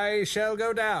 I shall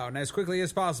go down as quickly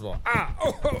as possible.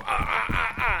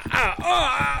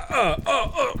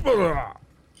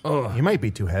 You might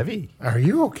be too heavy. Are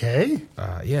you okay?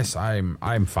 Yes,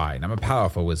 I'm fine. I'm a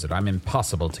powerful wizard. I'm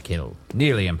impossible to kill.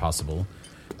 Nearly impossible.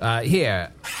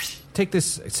 Here, take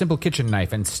this simple kitchen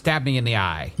knife and stab me in the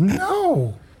eye.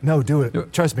 No. No, do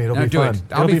it. Trust me, it'll be do fun. it.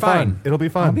 I'll be fine. It'll be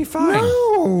fun. I'll be fine.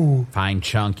 No. Fine,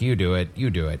 Chunk. You do it. You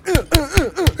do it.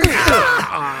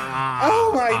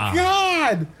 Oh my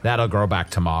God! That'll grow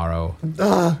back tomorrow.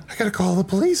 I gotta call the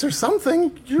police or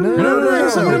something. You're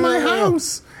murdering someone in my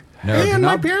house. No, And do my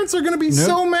not- parents are gonna be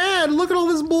so mad. Look at all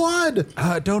this blood.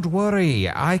 Don't worry.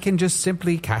 I can just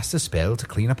simply cast a spell to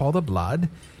clean up all the blood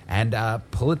and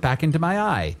pull it back into my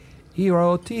eye.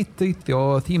 Hero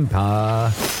tithithio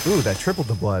thimpa. Ooh, that tripled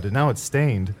the blood, and now it's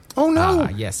stained. Oh no!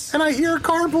 Yes. And I hear a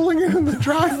car pulling in the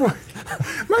driveway.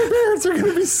 My parents are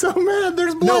gonna be so mad.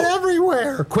 There's blood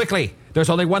everywhere. Quickly, there's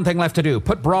only one thing left to do.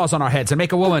 Put bras on our heads and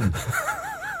make a woman.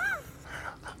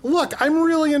 Look, I'm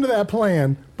really into that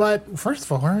plan. But first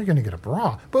of all, where are we going to get a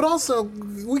bra? But also,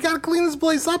 we got to clean this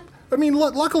place up. I mean,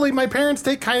 luckily, my parents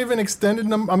take kind of an extended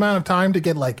amount of time to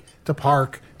get, to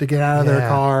park, to get out of their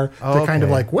car, to kind of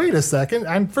wait a second,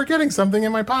 I'm forgetting something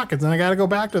in my pockets, and I got to go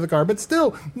back to the car. But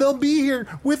still, they'll be here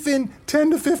within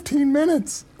 10 to 15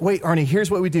 minutes. Wait, Arnie,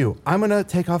 here's what we do. I'm gonna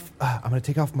take off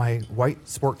my white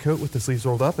sport coat with the sleeves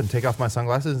rolled up, and take off my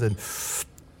sunglasses, and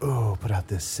put out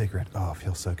this cigarette. Oh, it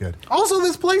feels so good. Also,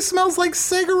 this place smells like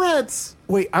cigarettes.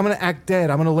 Wait, I'm gonna act dead.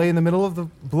 I'm gonna lay in the middle of the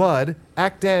blood,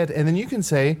 act dead, and then you can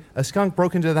say a skunk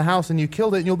broke into the house and you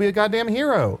killed it, and you'll be a goddamn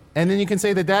hero. And then you can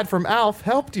say the dad from Alf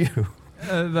helped you.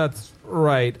 That's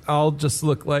right. I'll just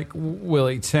look like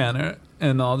Willie Tanner,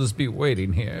 and I'll just be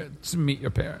waiting here to meet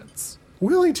your parents.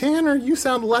 Willie Tanner, you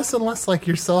sound less and less like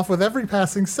yourself with every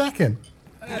passing second.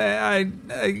 I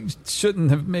shouldn't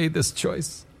have made this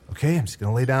choice. Okay, I'm just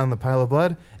gonna lay down in the pile of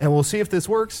blood, and we'll see if this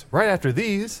works right after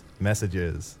these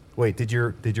messages. Wait, did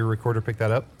your recorder pick that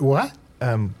up? What?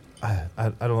 I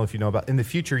don't know if you know about. In the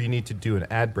future, you need to do an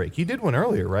ad break. You did one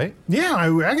earlier, right? Yeah,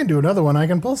 I can do another one. I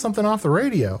can pull something off the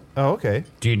radio. Oh, okay.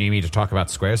 Do you need me to talk about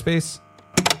Squarespace?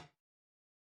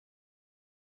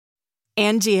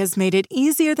 Angie has made it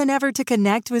easier than ever to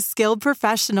connect with skilled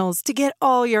professionals to get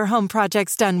all your home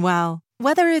projects done well.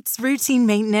 Whether it's routine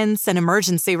maintenance, an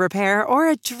emergency repair, or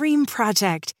a dream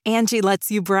project, Angie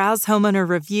lets you browse homeowner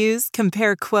reviews,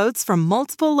 compare quotes from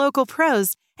multiple local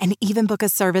pros, and even book a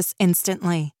service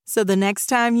instantly. So the next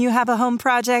time you have a home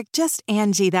project, just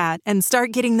Angie that and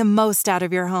start getting the most out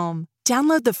of your home.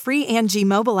 Download the free Angie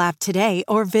mobile app today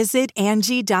or visit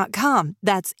Angie.com.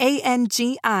 That's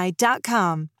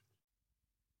ANGI.com.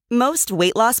 Most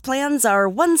weight loss plans are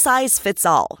one size fits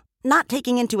all, not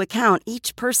taking into account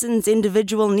each person's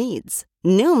individual needs.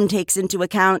 Noom takes into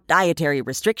account dietary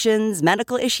restrictions,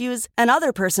 medical issues, and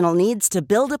other personal needs to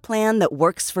build a plan that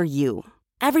works for you.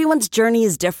 Everyone's journey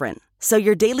is different, so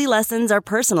your daily lessons are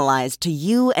personalized to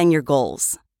you and your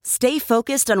goals. Stay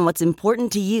focused on what's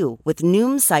important to you with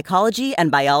Noom's psychology and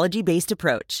biology-based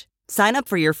approach. Sign up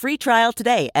for your free trial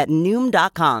today at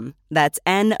Noom.com. That's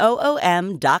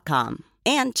Noom.com.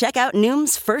 And check out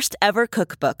Noom's first ever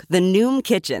cookbook, The Noom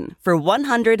Kitchen, for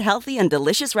 100 healthy and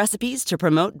delicious recipes to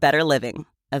promote better living.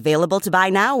 Available to buy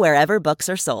now wherever books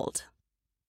are sold.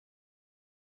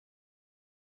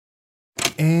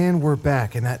 And we're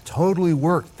back, and that totally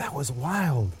worked. That was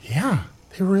wild. Yeah,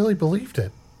 they really believed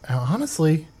it.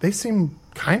 Honestly, they seem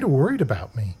kind of worried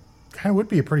about me. Kind of would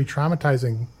be a pretty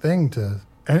traumatizing thing to...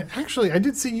 And actually, I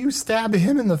did see you stab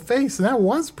him in the face, and that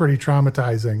was pretty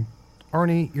traumatizing.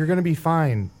 Arnie, you're going to be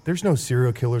fine. There's no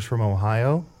serial killers from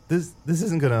Ohio. This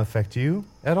isn't going to affect you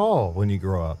at all when you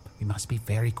grow up. We must be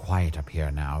very quiet up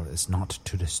here now, as not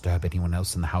to disturb anyone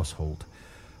else in the household.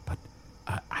 But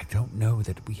I don't know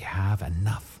that we have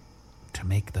enough to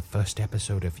make the first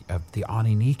episode of the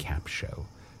Arnie Niekamp show.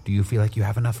 Do you feel like you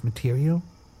have enough material?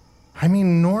 I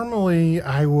mean, normally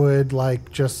I would,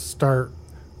 just start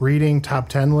reading top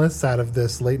 10 lists out of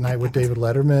this Late Night with David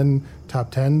Letterman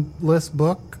top 10 list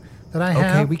book that I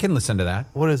have. Okay, we can listen to that.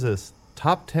 What is this?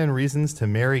 Top 10 reasons to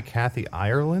marry Kathy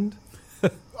Ireland?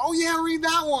 Oh, yeah, read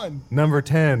that one. Number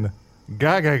 10,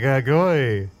 Gaga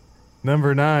Gagoy.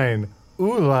 Number 9,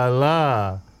 Ooh La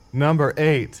La. Number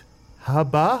 8,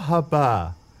 Haba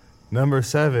Haba. Number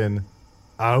 7,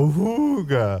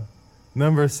 Ahuga.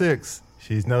 Number 6,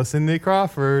 She's No Cindy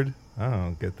Crawford. I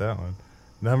don't get that one.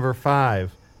 Number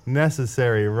 5,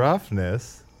 Necessary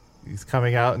Roughness. He's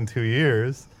coming out in 2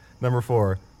 years. Number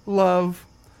 4, Love.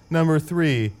 Number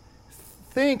 3,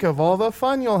 Think of All the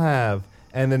Fun You'll Have.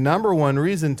 And the number 1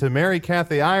 reason to marry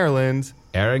Kathy Ireland,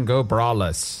 Eringo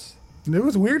Braless. It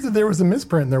was weird that there was a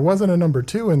misprint and there wasn't a number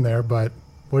 2 in there, but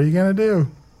what are you going to do?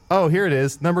 Oh, here it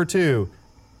is. Number 2,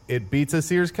 It Beats a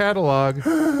Sears Catalog.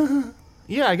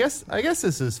 Yeah, I guess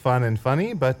this is fun and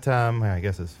funny, but I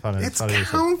guess it's fun and funny.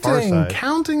 It's counting.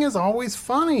 Counting is always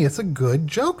funny. It's a good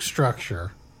joke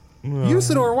structure.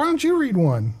 Usador, why don't you read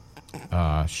one?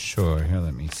 Sure. Here,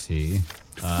 let me see.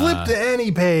 Flip to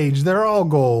any page. They're all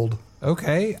gold.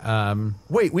 Okay.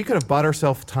 Wait, we could have bought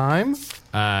ourselves time?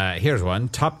 Here's one.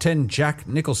 Top 10 Jack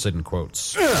Nicholson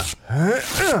quotes.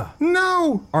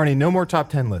 No! Arnie, no more top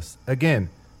 10 lists. Again,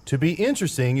 to be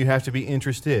interesting, you have to be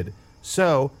interested.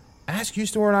 So, ask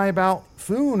Usador and I about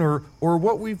Foon or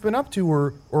what we've been up to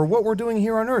or what we're doing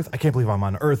here on Earth. I can't believe I'm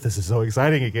on Earth. This is so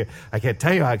exciting. I can't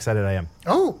tell you how excited I am.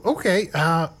 Oh, okay.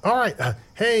 All right.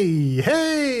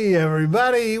 Hey,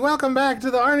 everybody. Welcome back to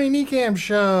the Arnie Niekamp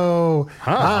Show.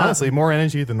 Honestly, more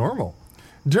energy than normal.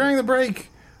 During the break,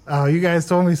 you guys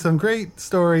told me some great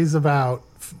stories about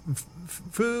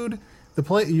food.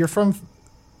 You're from food?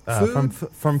 From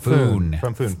Foon.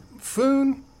 From Foon.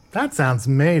 Foon? That sounds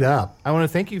made up. I want to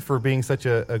thank you for being such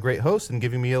a great host and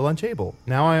giving me a lunchable.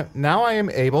 Now I am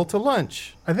able to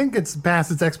lunch. I think it's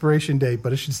past its expiration date,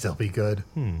 but it should still be good.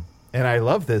 And I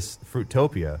love this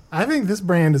Fruitopia. I think this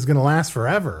brand is going to last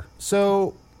forever.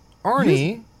 So,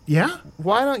 Arnie, yeah?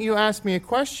 Why don't you ask me a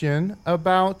question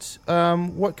about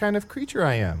what kind of creature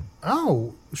I am?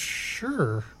 Oh,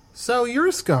 sure. So you're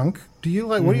a skunk. Do you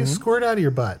what do you squirt out of your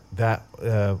butt? That,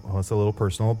 well, it's a little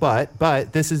personal, but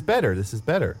this is better.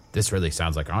 This really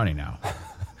sounds like Arnie now.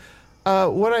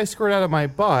 What I squirt out of my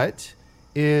butt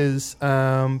is,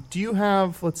 do you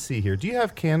have, let's see here, do you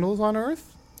have candles on Earth?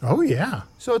 Oh, yeah.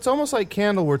 So it's almost like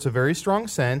candle where it's a very strong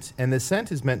scent, and the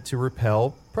scent is meant to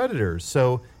repel predators.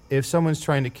 So if someone's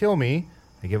trying to kill me,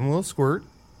 I give them a little squirt,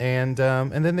 and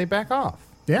then they back off.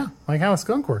 Yeah, like how a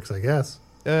skunk works, I guess.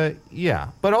 Yeah,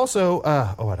 but also,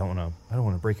 I don't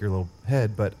want to break your little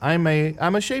head, but I'm a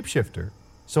shapeshifter,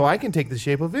 so I can take the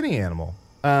shape of any animal.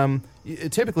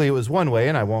 Typically it was one way,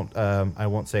 and I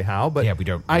won't say how, but yeah, we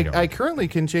don't. I currently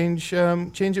can change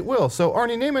at will. So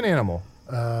Arnie, name an animal.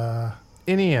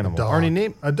 Any animal. A dog. Arnie,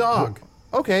 name a dog.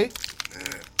 Okay.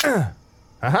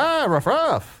 Aha,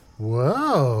 ruff.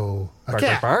 Whoa. A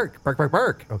cat.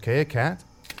 Bark. Okay, a cat.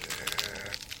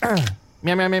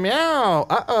 Meow, meow, meow, meow.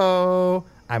 Uh-oh.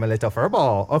 I'm a little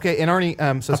furball. Okay, and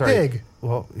Arnie, so sorry. A pig.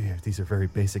 Well, yeah, these are very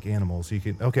basic animals. You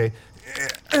can, okay.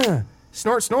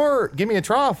 Snort. Give me a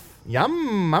trough.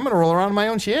 Yum. I'm going to roll around in my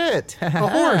own shit. A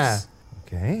horse.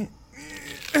 Okay.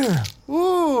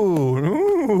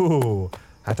 Ooh.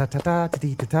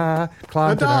 Ha-ta-ta-ta-ta-ta-ta.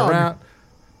 Clogging around.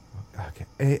 Okay.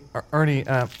 Hey, Arnie,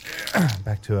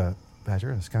 back to a badger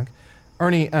and a skunk.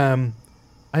 Arnie,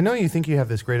 I know you think you have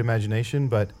this great imagination,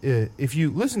 but if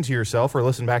you listen to yourself or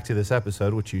listen back to this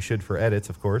episode, which you should for edits,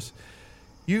 of course,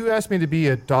 you asked me to be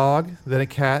a dog, then a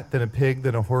cat, then a pig,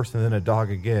 then a horse, and then a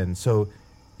dog again. So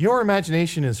your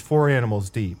imagination is 4 animals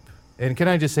deep. And can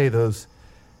I just say those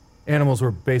animals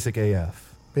were basic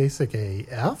AF? Basic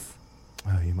AF?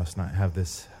 Oh, you must not have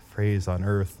this phrase on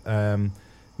Earth. It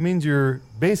means you're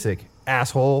basic,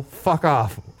 asshole, fuck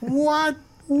off. What?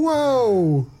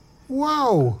 Whoa.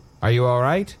 Whoa! Are you all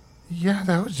right? Yeah,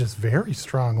 that was just very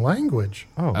strong language.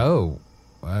 Oh,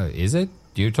 is it?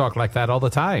 Do you talk like that all the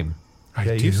time? I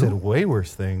Yeah, do? you said way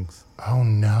worse things. Oh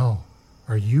no.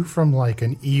 Are you from like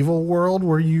an evil world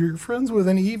where you're friends with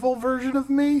an evil version of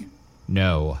me?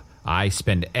 No, I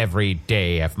spend every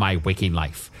day of my waking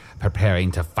life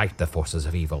preparing to fight the forces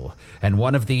of evil, and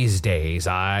one of these days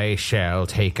I shall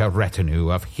take a retinue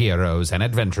of heroes and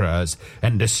adventurers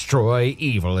and destroy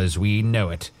evil as we know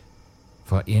it.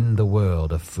 For in the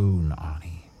world of Foon,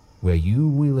 Arnie, where you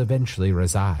will eventually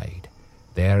reside,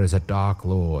 there is a dark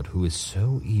lord who is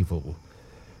so evil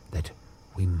that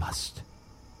we must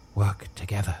work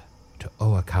together to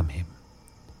overcome him.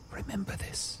 Remember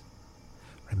this.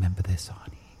 Remember this,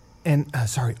 Arnie. And,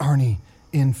 sorry, Arnie,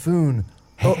 in Foon.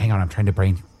 Hey, hang on, I'm trying to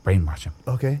brainwash him.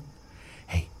 Okay.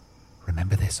 Hey,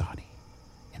 remember this, Arnie.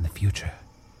 In the future,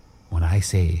 when I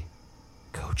say,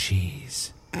 go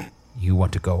cheese, you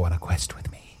want to go on a quest with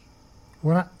me.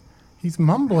 He's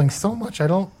mumbling so much I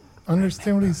don't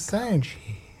understand what he's saying.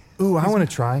 Ooh, I want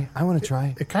to try.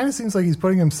 It kind of seems like he's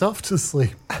putting himself to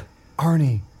sleep.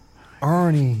 Arnie,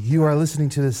 you are listening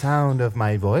to the sound of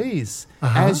my voice.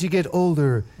 As you get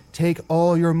older, take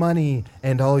all your money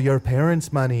and all your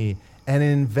parents' money and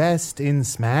invest in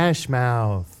Smash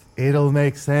Mouth. It'll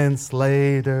make sense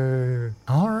later.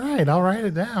 All right, I'll write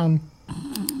it down.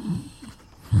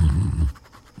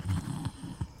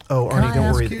 Oh, Can Arnie, I don't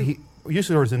ask worry.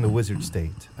 Usador's in the wizard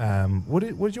state. What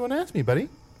did you want to ask me, buddy?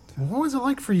 What was it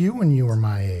like for you when you were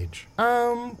my age?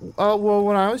 Well,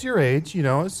 when I was your age,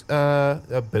 it's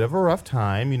a bit of a rough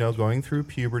time, going through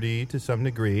puberty to some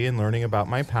degree and learning about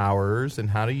my powers and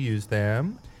how to use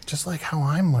them. Just like how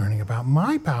I'm learning about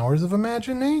my powers of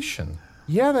imagination.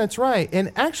 Yeah, that's right.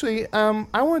 And actually,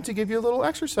 I wanted to give you a little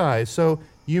exercise. So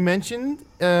you mentioned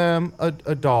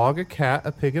a dog, a cat,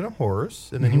 a pig, and a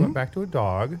horse, and then you went back to a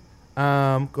dog.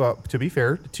 To be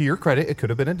fair, to your credit, it could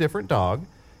have been a different dog.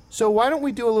 So why don't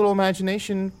we do a little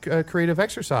imagination creative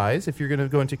exercise if you're going to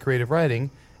go into creative writing?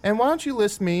 And why don't you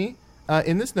list me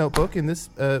in this notebook, in this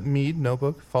Mead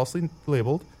notebook, falsely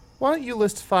labeled, why don't you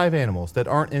list 5 animals that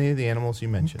aren't any of the animals you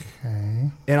mentioned?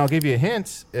 Okay. And I'll give you a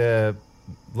hint.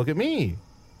 Look at me.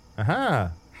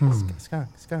 Aha.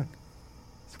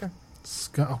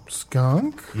 Skunk.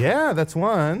 Skunk? Yeah, that's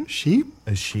one. Sheep?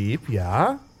 A sheep,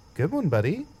 yeah. Good one,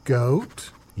 buddy.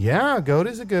 Goat? Yeah, goat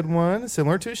is a good one.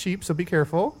 Similar to a sheep, so be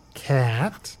careful.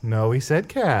 Cat? No, we said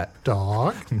cat.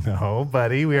 Dog? No,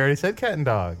 buddy, we already said cat and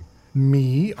dog.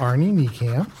 Me, Arnie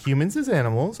Niekamp. Humans as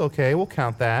animals. Okay, we'll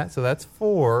count that. So that's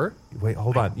 4. Wait,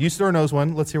 hold on. Usador knows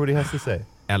one. Let's hear what he has to say.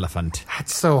 Elephant.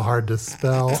 That's so hard to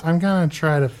spell. I'm going to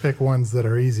try to pick ones that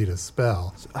are easy to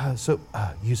spell.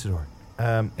 Usador.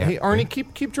 Hey, Arnie,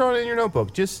 keep drawing in your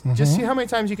notebook. Just see how many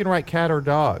times you can write cat or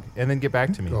dog, and then get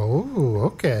back to me. Oh,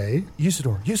 okay.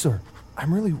 Usador,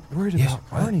 I'm really worried about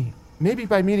Arnie. Maybe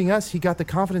by meeting us, he got the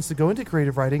confidence to go into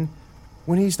creative writing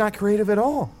when he's not creative at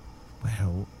all.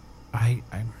 Well, I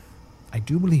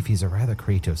do believe he's a rather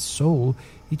creative soul.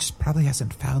 He just probably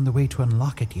hasn't found the way to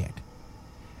unlock it yet.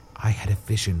 I had a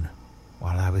vision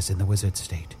while I was in the wizard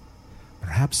state.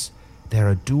 Perhaps there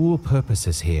are dual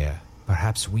purposes here.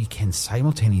 Perhaps we can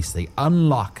simultaneously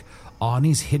unlock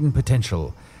Arnie's hidden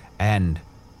potential and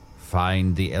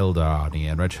find the Elder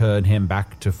Arnie and return him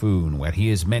back to Foon, where he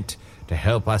is meant to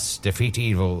help us defeat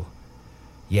evil.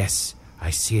 Yes, I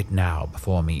see it now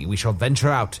before me. We shall venture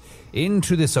out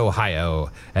into this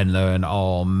Ohio and learn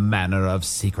all manner of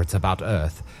secrets about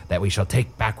Earth that we shall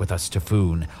take back with us to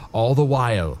Foon, all the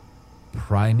while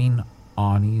priming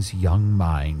Arnie's young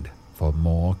mind for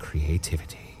more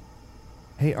creativity.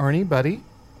 Hey, Arnie, buddy.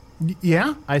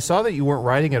 Yeah? I saw that you weren't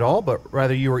writing at all, but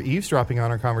rather you were eavesdropping on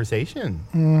our conversation.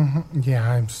 Yeah,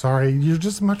 I'm sorry. You're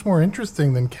just much more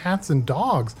interesting than cats and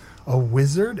dogs. A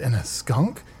wizard and a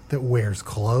skunk that wears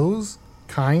clothes?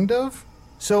 Kind of?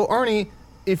 So, Arnie,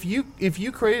 if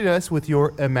you created us with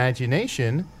your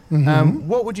imagination,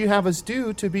 what would you have us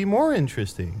do to be more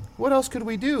interesting? What else could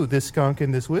we do, this skunk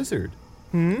and this wizard?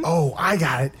 Oh, I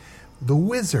got it. The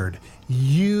wizard.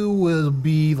 You will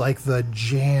be like the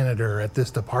janitor at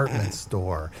this department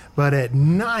store. But at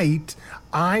night,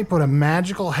 I put a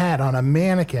magical hat on a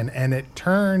mannequin and it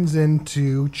turns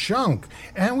into Chunk.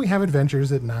 And we have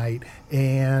adventures at night.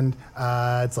 And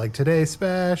it's like today's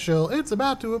special. It's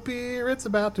about to appear. It's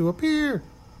about to appear.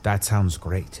 That sounds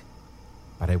great.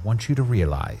 But I want you to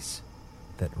realize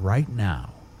that right now,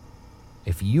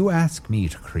 if you ask me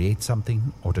to create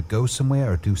something or to go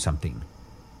somewhere or do something,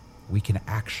 we can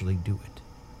actually do it.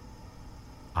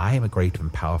 I am a great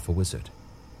and powerful wizard.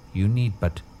 You need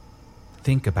but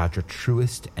think about your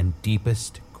truest and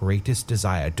deepest, greatest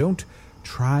desire. Don't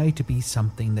try to be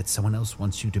something that someone else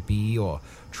wants you to be, or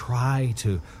try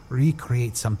to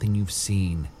recreate something you've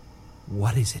seen.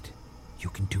 What is it? You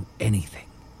can do anything.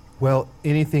 Well,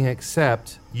 anything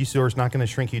except Usador's not going to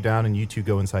shrink you down and you two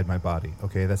go inside my body.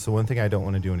 Okay, that's the one thing I don't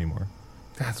want to do anymore.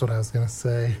 That's what I was going to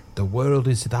say. The world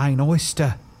is thine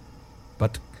oyster,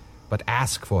 but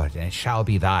ask for it, and it shall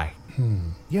be thine.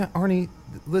 Yeah, Arnie,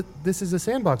 this is a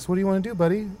sandbox. What do you want to do,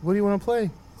 buddy? What do you want to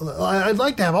play? I'd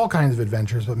like to have all kinds of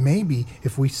adventures, but maybe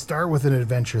if we start with an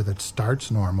adventure that starts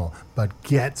normal but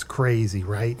gets crazy,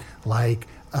 right? Like,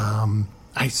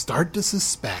 I start to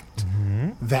suspect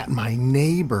that my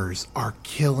neighbors are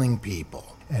killing people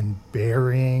and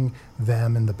burying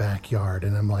them in the backyard.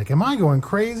 And I'm like, am I going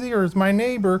crazy, or is my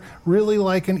neighbor really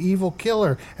like an evil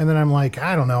killer? And then I'm like,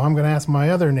 I don't know. I'm going to ask my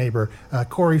other neighbor,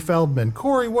 Corey Feldman.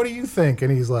 Corey, what do you think?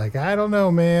 And he's like, I don't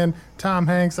know, man. Tom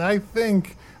Hanks, I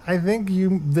think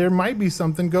there might be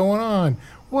something going on.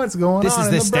 What's going This on is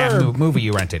in this the damn burb? movie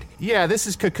you rented. Yeah, this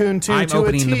is Cocoon 2 I'm to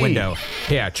opening a T. the window.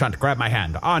 Here, Chunt, grab my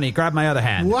hand. Arnie, grab my other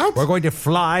hand. What? We're going to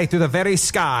fly through the very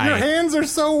sky. Your hands are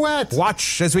so wet.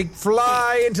 Watch as we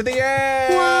fly into the air.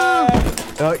 Whoa.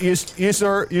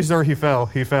 Usador,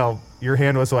 he fell. Your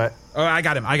hand was wet. Oh, I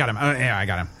got him. Yeah, I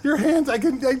got him. Your hands, I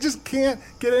just can't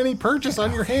get any purchase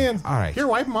on your hands. All right. Here,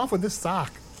 wipe them off with this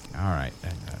sock. All right.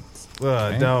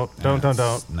 Don't.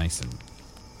 That's nice and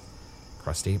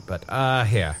crusty, but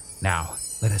here. Now,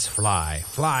 let us fly.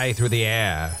 Fly through the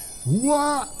air.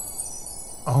 What?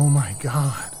 Oh my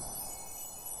God.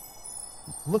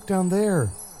 Look down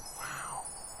there. Wow.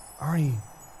 Arnie,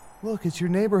 look, it's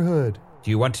your neighborhood. Do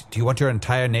you want your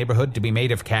entire neighborhood to be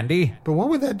made of candy? But what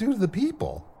would that do to the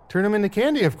people? Turn them into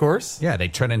candy, of course. Yeah, they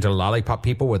turn into lollipop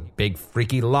people with big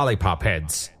freaky lollipop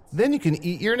heads. Then you can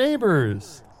eat your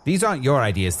neighbors. These aren't your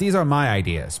ideas. These are my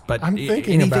ideas. But I'm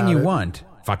thinking anything about you it. want.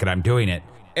 Fuck it, I'm doing it.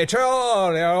 That's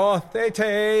not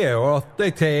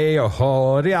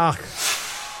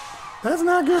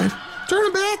good. Turn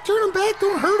them back.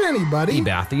 Don't hurt anybody.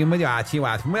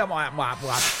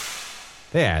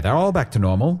 There, they're all back to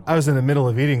normal. I was in the middle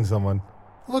of eating someone.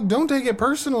 Look, don't take it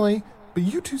personally, but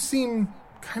you two seem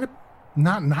kind of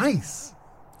not nice.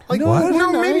 Like, No,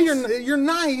 no, we're maybe nice. you're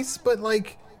nice, but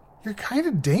like you're kind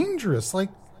of dangerous. Like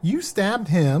you stabbed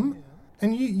him,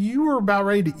 and you were about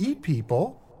ready to eat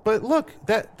people. But look,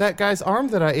 that guy's arm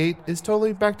that I ate is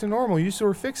totally back to normal.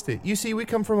 Usador fixed it. You see, we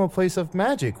come from a place of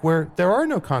magic where there are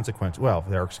no consequences. Well,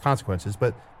 there are consequences,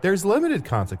 but there's limited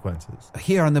consequences.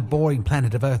 Here on the boring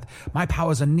planet of Earth, my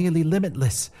powers are nearly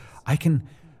limitless. I can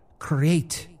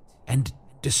create and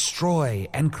destroy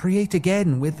and create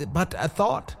again with but a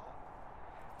thought.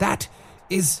 That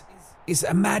is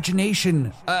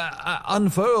imagination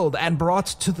unfurled and brought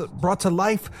to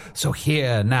life. So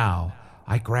here now,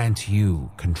 I grant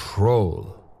you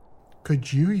control.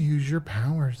 Could you use your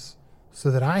powers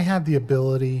so that I have the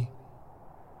ability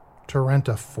to rent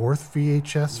a fourth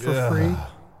VHS for free?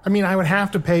 I mean, I would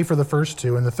have to pay for the first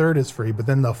two, and the third is free, but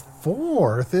then the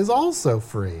fourth is also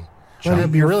free. But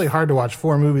it'd be really hard to watch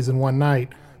 4 movies in one night,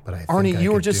 but I think Arnie, I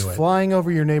you were could just do it. flying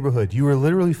over your neighborhood. You were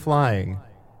literally flying,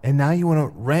 and now you want to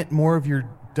rent more of your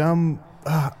dumb...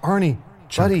 Arnie,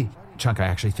 buddy. Chunk, I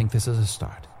actually think this is a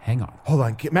start. Hang on. Hold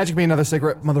on. Magic me another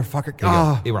cigarette, motherfucker.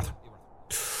 Here you go.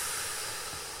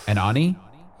 And Ani,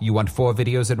 you want 4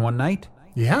 videos in one night?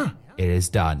 Yeah. It is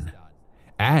done.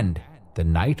 And the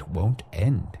night won't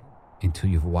end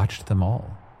until you've watched them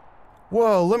all.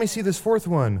 Whoa, let me see this fourth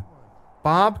one.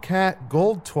 Bobcat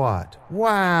Gold Twat.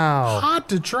 Wow. Hot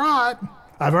to trot.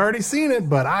 I've already seen it,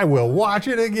 but I will watch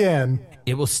it again.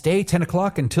 It will stay 10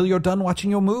 o'clock until you're done watching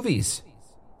your movies.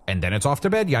 And then it's off to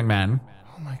bed, young man.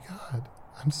 Oh my God.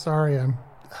 I'm sorry.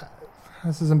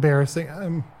 This is embarrassing.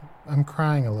 I'm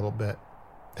crying a little bit.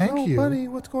 Thank you. buddy,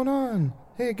 what's going on?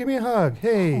 Hey, give me a hug.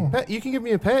 Hey, pet, you can give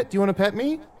me a pet. Do you want to pet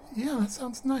me? Yeah, that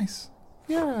sounds nice.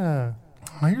 Yeah.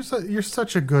 Oh, you're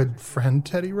such a good friend,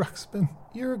 Teddy Ruxpin.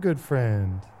 You're a good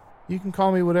friend. You can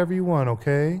call me whatever you want,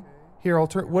 okay? Here, I'll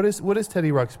turn. What is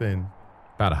Teddy Ruxpin?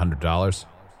 About $100.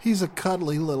 He's a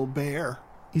cuddly little bear.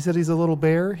 He said he's a little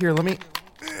bear. Here, let me.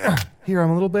 Here,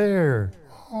 I'm a little bear.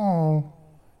 Oh,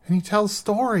 and he tells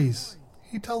stories.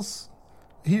 He tells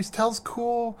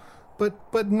cool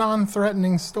but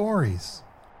non-threatening stories.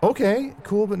 Okay,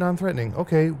 cool but non-threatening.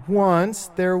 Okay, once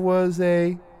there was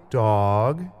a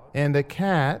dog and a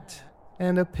cat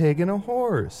and a pig and a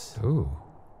horse. Ooh.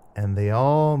 And they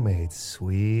all made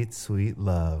sweet, sweet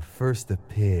love. First the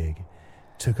pig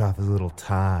took off his little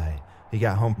tie. He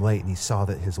got home late and he saw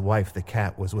that his wife, the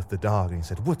cat, was with the dog. And he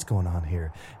said, "What's going on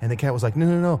here?" And the cat was like,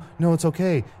 No, it's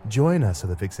okay. Join us. So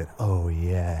the pig said, "Oh,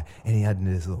 yeah." And he had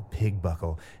his little pig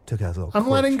buckle, took out his little I'm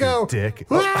letting go. dick.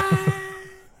 Ah!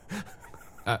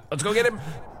 Let's go get him.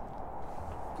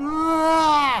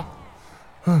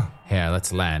 Here,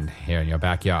 let's land here in your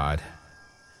backyard.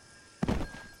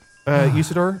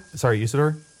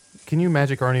 Usador, can you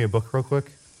magic Arnie a book real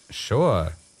quick?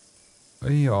 Sure.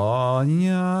 There you go,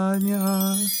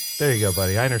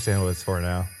 buddy. I understand what it's for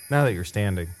now that you're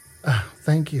standing.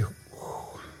 Thank you.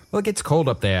 Well, it gets cold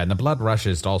up there, and the blood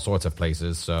rushes to all sorts of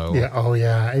places, so...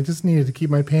 Yeah, I just needed to keep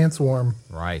my pants warm.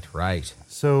 Right.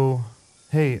 So,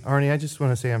 hey, Arnie, I just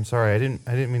want to say I'm sorry. I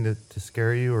didn't mean to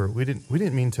scare you, or we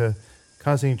didn't mean to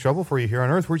cause any trouble for you here on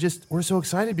Earth. We're so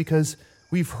excited because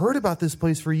we've heard about this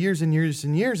place for years and years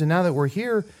and years, and now that we're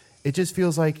here, it just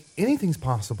feels like anything's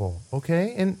possible,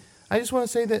 okay? And I just want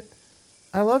to say that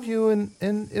I love you, and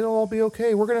it'll all be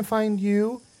okay. We're going to find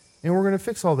you, and we're going to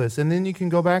fix all this, and then you can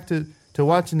go back to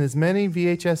watching as many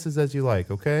VHSs as you like,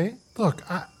 okay? Look,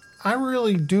 I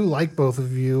really do like both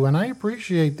of you, and I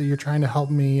appreciate that you're trying to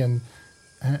help me, and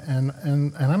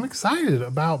I'm excited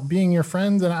about being your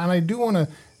friends, and I do want to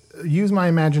use my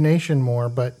imagination more,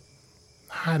 but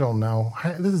I don't know.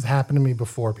 This has happened to me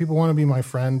before. People want to be my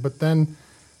friend, but then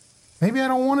maybe I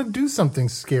don't want to do something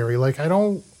scary. Like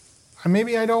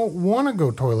maybe I don't want to go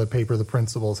toilet paper the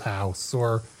principal's house,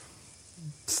 or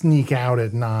sneak out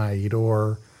at night,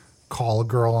 or call a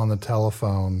girl on the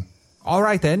telephone. All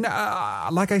right, then.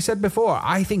 Like I said before,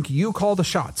 I think you call the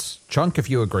shots. Chunk, if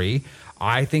you agree,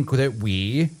 I think that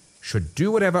we should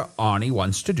do whatever Arnie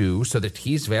wants to do so that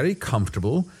he's very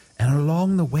comfortable, and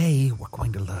along the way, we're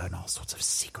going to learn all sorts of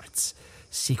secrets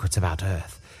about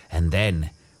Earth. And then,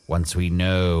 once we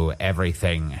know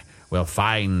everything, we'll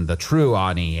find the true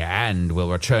Arnie, and we'll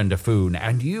return to Foon,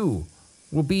 and you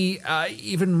will be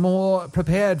even more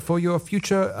prepared for your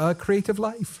future creative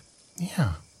life.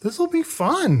 Yeah, this will be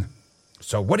fun.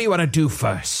 So what do you want to do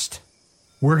first?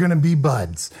 We're going to be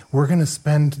buds. We're going to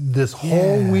spend this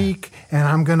whole week, and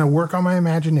I'm going to work on my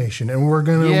imagination, and we're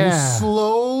going to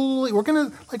slowly, we're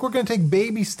going to take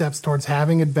baby steps towards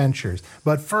having adventures.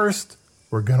 But first,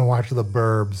 we're going to watch The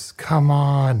Burbs. Come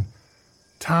on.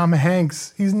 Tom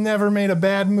Hanks, he's never made a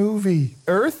bad movie.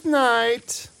 Earth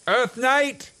Night. Earth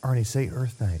Night. Arnie, say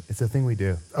Earth Night. It's a thing we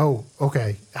do. Oh,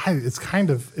 okay. It's starting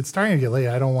to get late.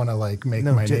 I don't want to make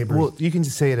my neighbors. Well, you can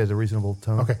just say it at a reasonable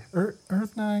tone. Okay.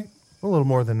 Earth Night. A little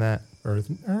more than that. Earth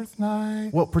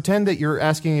Night. Well, pretend that you're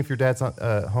asking if your dad's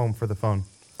home for the phone.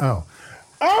 Oh.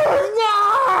 Earth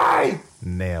Night!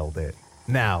 Nailed it.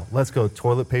 Now, let's go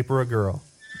toilet paper a girl.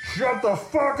 Shut the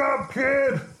fuck up,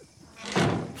 kid!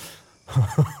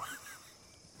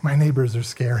 My neighbors are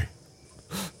scary.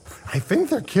 I think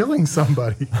they're killing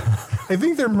somebody. I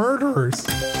think they're murderers.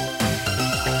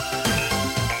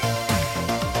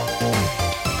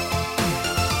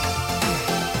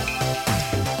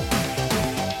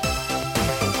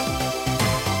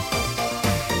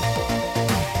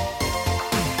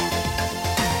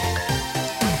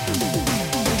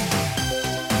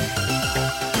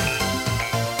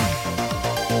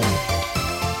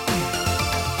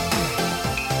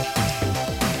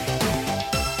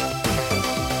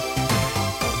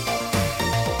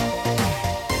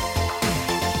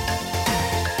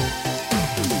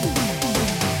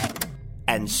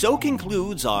 And so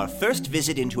concludes our first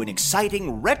visit into an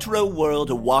exciting retro world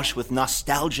awash with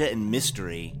nostalgia and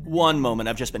mystery. One moment,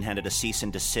 I've just been handed a cease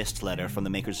and desist letter from the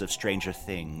makers of Stranger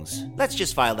Things. Let's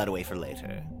just file that away for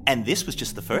later. And this was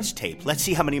just the first tape. Let's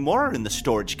see how many more are in the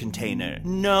storage container.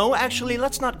 No, actually,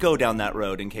 let's not go down that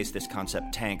road in case this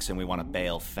concept tanks and we want to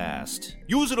bail fast.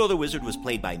 Usador the Wizard was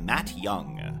played by Matt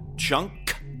Young.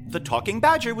 Chunk the Talking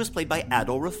Badger was played by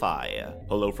Adol Rafai.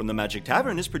 Hello from the Magic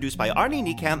Tavern is produced by Arnie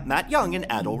Niekamp, Matt Young, and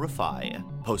Adol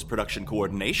Rafai. Post-production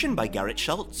coordination by Garrett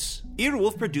Schultz.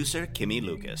 Earwolf producer Kimmy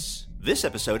Lucas. This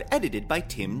episode edited by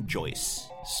Tim Joyce.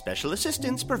 Special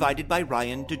assistance provided by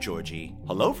Ryan DeGiorgi.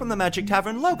 Hello from the Magic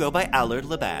Tavern logo by Allard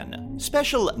Laban.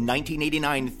 Special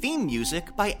 1989 theme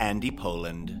music by Andy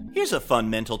Poland. Here's a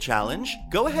fun mental challenge.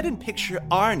 Go ahead and picture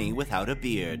Arnie without a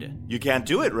beard. You can't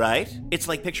do it, right? It's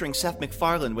like picturing Seth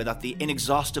MacFarlane without the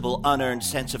inexhaustible, unearned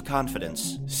sense of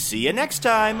confidence. See you next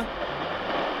time!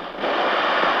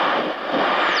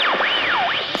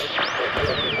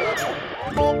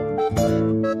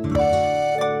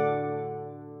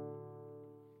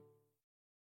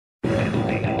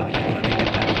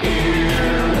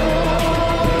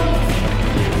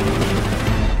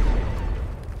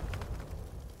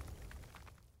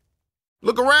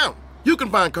 Look around. You can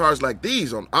find cars like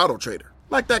these on AutoTrader,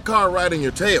 like that car right in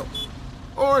your tail.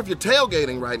 Or if you're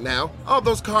tailgating right now, all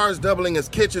those cars doubling as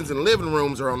kitchens and living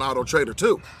rooms are on AutoTrader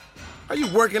too. Are you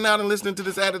working out and listening to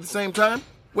this ad at the same time?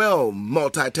 Well,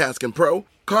 multitasking pro,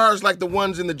 cars like the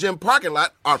ones in the gym parking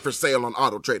lot are for sale on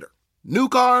AutoTrader. New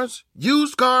cars,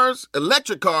 used cars,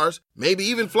 electric cars, maybe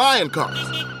even flying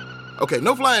cars. Okay,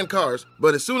 no flying cars,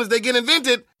 but as soon as they get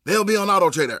invented, they'll be on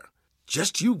AutoTrader.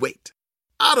 Just you wait.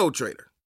 AutoTrader.